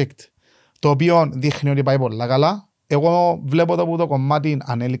project το οποίο δείχνει ότι πάει πολλά καλά. Εγώ βλέπω το από το κομμάτι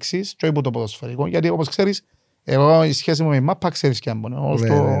ανέλυξης και από το ποδοσφαιρικό, γιατί όπως ξέρεις, εγώ η σχέση μου με η μάπα ξέρεις και αν πονώ,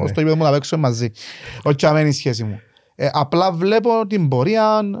 στο επίπεδο μου να παίξω μαζί, όχι αμένει η σχέση μου. Απλά βλέπω την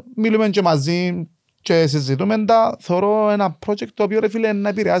πορεία, μιλούμε και μαζί και συζητούμε τα, θεωρώ ένα project το οποίο ρε φίλε να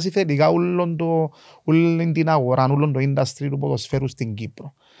επηρεάσει θετικά όλη την αγορά, όλο το industry του ποδοσφαίρου στην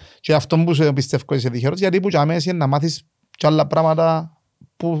Κύπρο. Και αυτό που πιστεύω είσαι τυχερός, γιατί που και αμέσως να μάθεις και άλλα πράγματα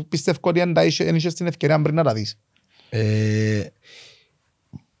που πιστεύω ότι δεν είχες την ευκαιρία πριν να τα δεις.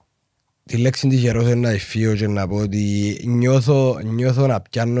 τη λέξη τυχερός είναι να ευφύω και να πω ότι νιώθω να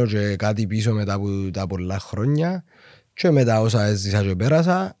πιάνω και κάτι πίσω μετά από τα πολλά χρόνια και μετά όσα έζησα και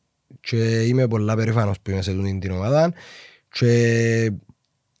πέρασα και είμαι πολλά περήφανος που είμαι σε την ομάδα και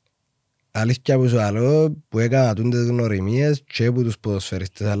αλήθεια που σου λέω που έκανα τούντες γνωριμίες και από τους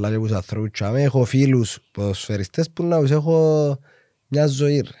ποδοσφαιριστές αλλά και από τους ανθρώπους και έχω φίλους ποδοσφαιριστές που να τους έχω μια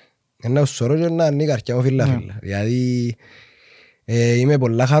ζωή να τους σωρώ και να είναι η καρκιά μου φίλα. Δηλαδή είμαι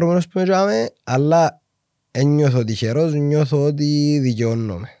πολλά χαρούμενος που είμαι αλλά νιώθω τυχερός, νιώθω ότι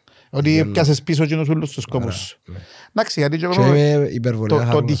δικαιώνομαι. Ότι πιάσες πίσω και όλους τους σκόπους. Εντάξει, γιατί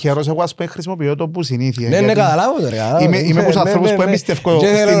το τυχερός εγώ ας πούμε χρησιμοποιώ το που συνήθεια. Ναι, καταλάβω τώρα. Είμαι από τους ανθρώπους που εμπιστευκώ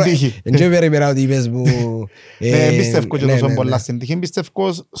στην τύχη. Δεν περίμενα ότι είπες μου... Εμπιστευκώ και τόσο πολλά στην τύχη.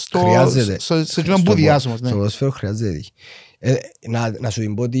 Εμπιστευκώ σε εκείνον που διάσουμε. Στο ποδόσφαιρο χρειάζεται τύχη. Να σου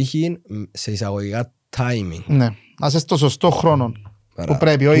την πω τύχη σε εισαγωγικά timing. Ναι, να είσαι στο σωστό χρόνο που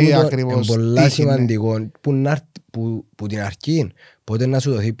πρέπει, όχι ακριβώς. Είναι πολλά σημαντικό που την αρχή πότε να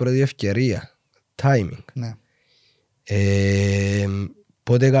σου δοθεί πρώτη ευκαιρία. Timing. Ναι.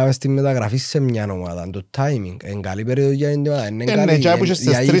 Πότε κάνεις τη μεταγραφή σε μια ομάδα. Το timing. Είναι καλή περίοδο για την ομάδα. Ναι, και που είσαι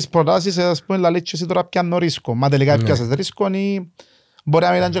στις τρεις προτάσεις, ας πούμε, λαλείς και εσύ τώρα πιάνω ρίσκο. Μα τελικά πιάσες ρίσκο ή μπορεί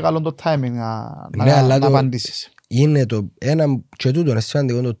να μην ήταν και καλό το timing να απαντήσεις. Είναι το ένα και τούτο είναι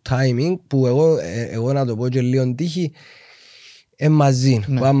σημαντικό το timing που εγώ να το πω και λίγο τύχη μαζί.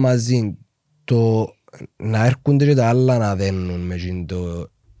 Πάμε μαζί. Το να έρχονται και τα άλλα να δένουν με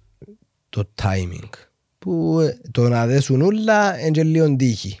το timing. Που το να δέσουν όλα είναι και λίγο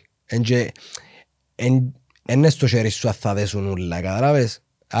τύχη. Είναι στο χέρι σου αν θα δέσουν όλα, καταλάβες.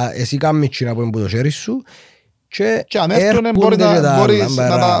 Εσύ κάνεις να πω που το χέρι σου και αν έρθουν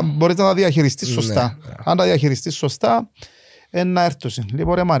μπορείς να τα διαχειριστείς σωστά. Αν τα διαχειριστείς σωστά, να έρθουν.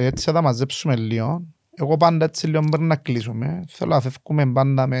 Λοιπόν ρε Μάριο, έτσι θα τα μαζέψουμε λίγο. Εγώ πάντα έτσι λίγο πρέπει να κλείσουμε. Θέλω να φεύγουμε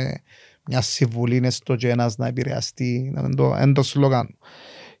πάντα με μια συμβουλή, είναι στο και ένας να επηρεαστεί, είναι το σλόγαν.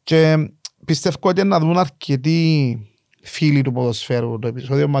 Και πιστεύω ότι να δουν αρκετοί φίλοι του ποδοσφαίρου το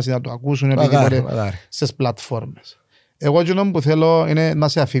επεισόδιο μας να το ακούσουν στις πλατφόρμες. Εγώ εκείνο που θέλω είναι να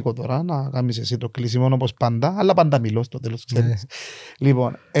σε αφήκω τώρα, να κάνεις εσύ το κλείσιμο όπως πάντα, αλλά πάντα μιλώ στο τέλος.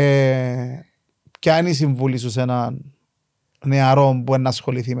 Λοιπόν, ποια είναι η συμβουλή σου σε έναν νεαρό που να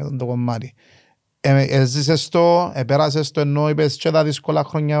ασχοληθεί με το κομμάτι? Έζησες το, επέρασες το ενώ είπες και τα δύσκολα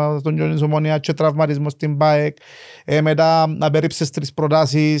χρόνια στον Γιώργης Ομόνια και τραυματισμό στην ΠΑΕΚ, μετά να περίψες 3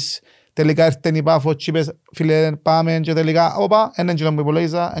 προτάσεις, τελικά έρθεν η Πάφο και είπες φίλε πάμε και τελικά όπα, έναν και που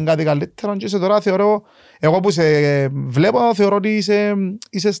υπολόγιζα, είναι κάτι καλύτερο και είσαι τώρα θεωρώ, εγώ που σε βλέπω θεωρώ ότι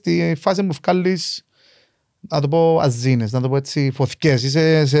είσαι στη φάση που βγάλεις, να το πω αζίνες, να το πω έτσι φωθικές,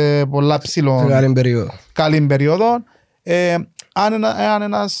 είσαι σε πολλά ψηλό, καλή περίοδο. Αν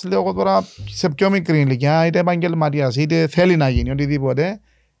ένας, λέω εγώ τώρα, σε πιο μικρή ηλικία, είτε επαγγελματίας, είτε θέλει να γίνει οτιδήποτε,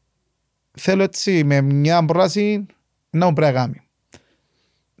 θέλω έτσι με μια πρόταση να μου πρέπει να κάνει.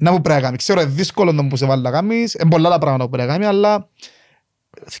 Να μου πρέπει να κάνει. Ξέρω, είναι δύσκολο να μου σε βάλει να κάνεις, είναι πολλά τα πράγματα που πρέπει να κάνει, αλλά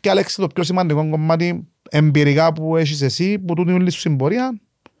διάλεξε το πιο σημαντικό κομμάτι εμπειρικά που έχεις εσύ, που τούτο είναι η συμπορία,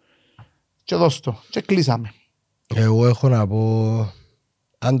 και δώσ' το. Και κλείσαμε. Εγώ έχω να πω,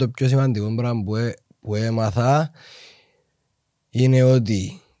 αν το πιο σημαντικό πράγμα που έμαθα, είναι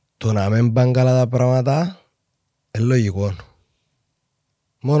ότι το να μην πάνε καλά τα πράγματα είναι λογικό.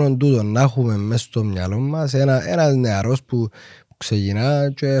 Μόνο τούτο να έχουμε μέσα στο μυαλό μας ένας νεαρός που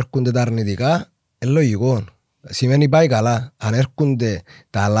ξεκινά και έρχονται τα αρνητικά είναι λογικό. Σημαίνει πάει καλά. Αν έρχονται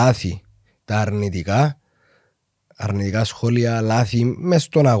τα λάθη, τα αρνητικά σχόλια, λάθη μέσα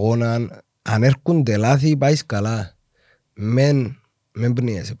στον αγώνα, αν έρχονται λάθη πάει καλά. Μεν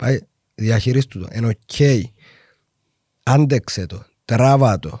πνίεσαι, πάει διαχειρίστου το. Είναι οκ. Άντεξε το,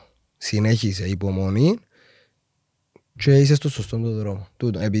 τράβα το, συνέχισε υπομονή και είσαι στο σωστό δρόμο.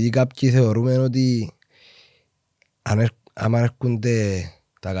 Επειδή κάποιοι θεωρούμε ότι άμα έρχονται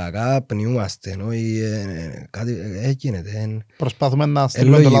τα κακά πνιούμαστε, κάτι γίνεται. Προσπαθούμε να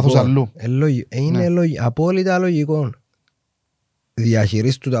στείλουμε το λάθος αλλού. Είναι απόλυτα λογικό.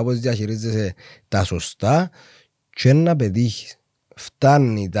 Διαχειρίστου τα πώς διαχειρίζεσαι τα σωστά και να πετύχεις.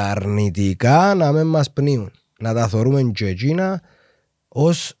 Φτάνει τα αρνητικά να μην μας πνίουν. Να τα θεωρούμε και εκείνα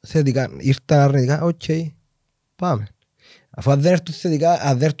ως θετικά. Ήρθαν αρνητικά, οκ, πάμε. Αφού αν δεν έρθουν θετικά,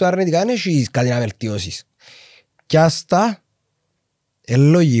 αν δεν έρθουν αρνητικά, δεν έχεις κάτι να βελτιώσεις. Κι άστα, είναι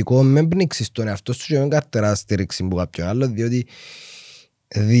λογικό, μην πνίξεις τον εαυτό σου και μην καρτεράς στήριξη από κάποιον άλλο, διότι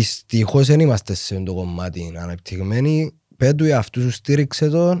δυστυχώς δεν είμαστε σε το κομμάτι ανεπτυγμένοι. Πέτου εαυτού σου, στήριξε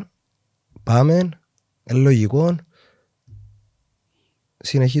τον, πάμε, είναι λογικό,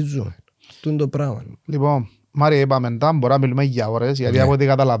 συνεχίζουμε. Αυτό είναι το πράγμα. Λοιπόν, Μάρια, είπαμε μετά, μπορούμε να μιλούμε για ώρες, γιατί από ό,τι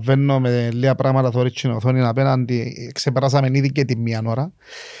καταλαβαίνω με λίγα πράγματα θωρείς στην οθόνη απέναντι, ξεπεράσαμε ήδη και τη μία ώρα.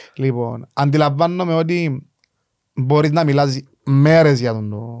 Λοιπόν, αντιλαμβάνομαι ότι μπορείς να μιλάς μέρες για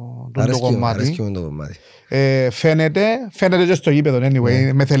το κομμάτι. Αρέσκει με το κομμάτι. Φαίνεται και στο γήπεδο,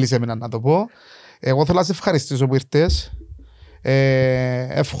 anyway, με θέλεις εμένα να το πω. Εγώ θέλω να σε ευχαριστήσω που ήρθες.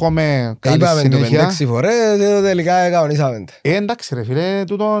 Εύχομαι καλή συνέχεια. Είπαμε το 5-6 φορές, τελικά κανονίσαμε. Εντάξει ρε φίλε,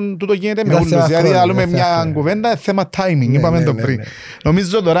 τούτο γίνεται με ούλους. Δηλαδή άλλουμε μια κουβέντα, θέμα timing, είπαμε το πριν.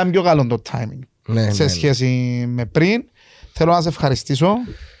 Νομίζω τώρα είναι πιο καλό το timing. Σε σχέση με πριν, θέλω να σε ευχαριστήσω.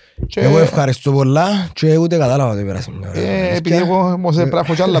 Εγώ ευχαριστώ πολλά και ούτε κατάλαβα ότι πέρασε μια ώρα. Επειδή εγώ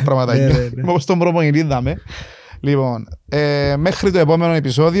έχω και άλλα πράγματα. Όπως τον προπονητή είδαμε. Λοιπόν, μέχρι το επόμενο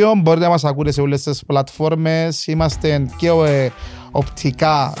επεισόδιο μπορείτε να μας ακούτε σε όλες τις πλατφόρμες. Είμαστε και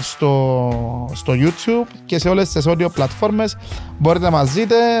οπτικά στο YouTube και σε όλες τις audio πλατφόρμες. Μπορείτε να μας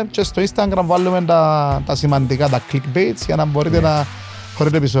δείτε και στο Instagram βάλουμε τα σημαντικά, τα clickbaits για να μπορείτε να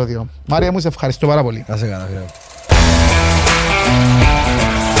χωρείτε το επεισόδιο. Μάρια μου, σε ευχαριστώ πάρα πολύ. Να σε καλά, φίλε.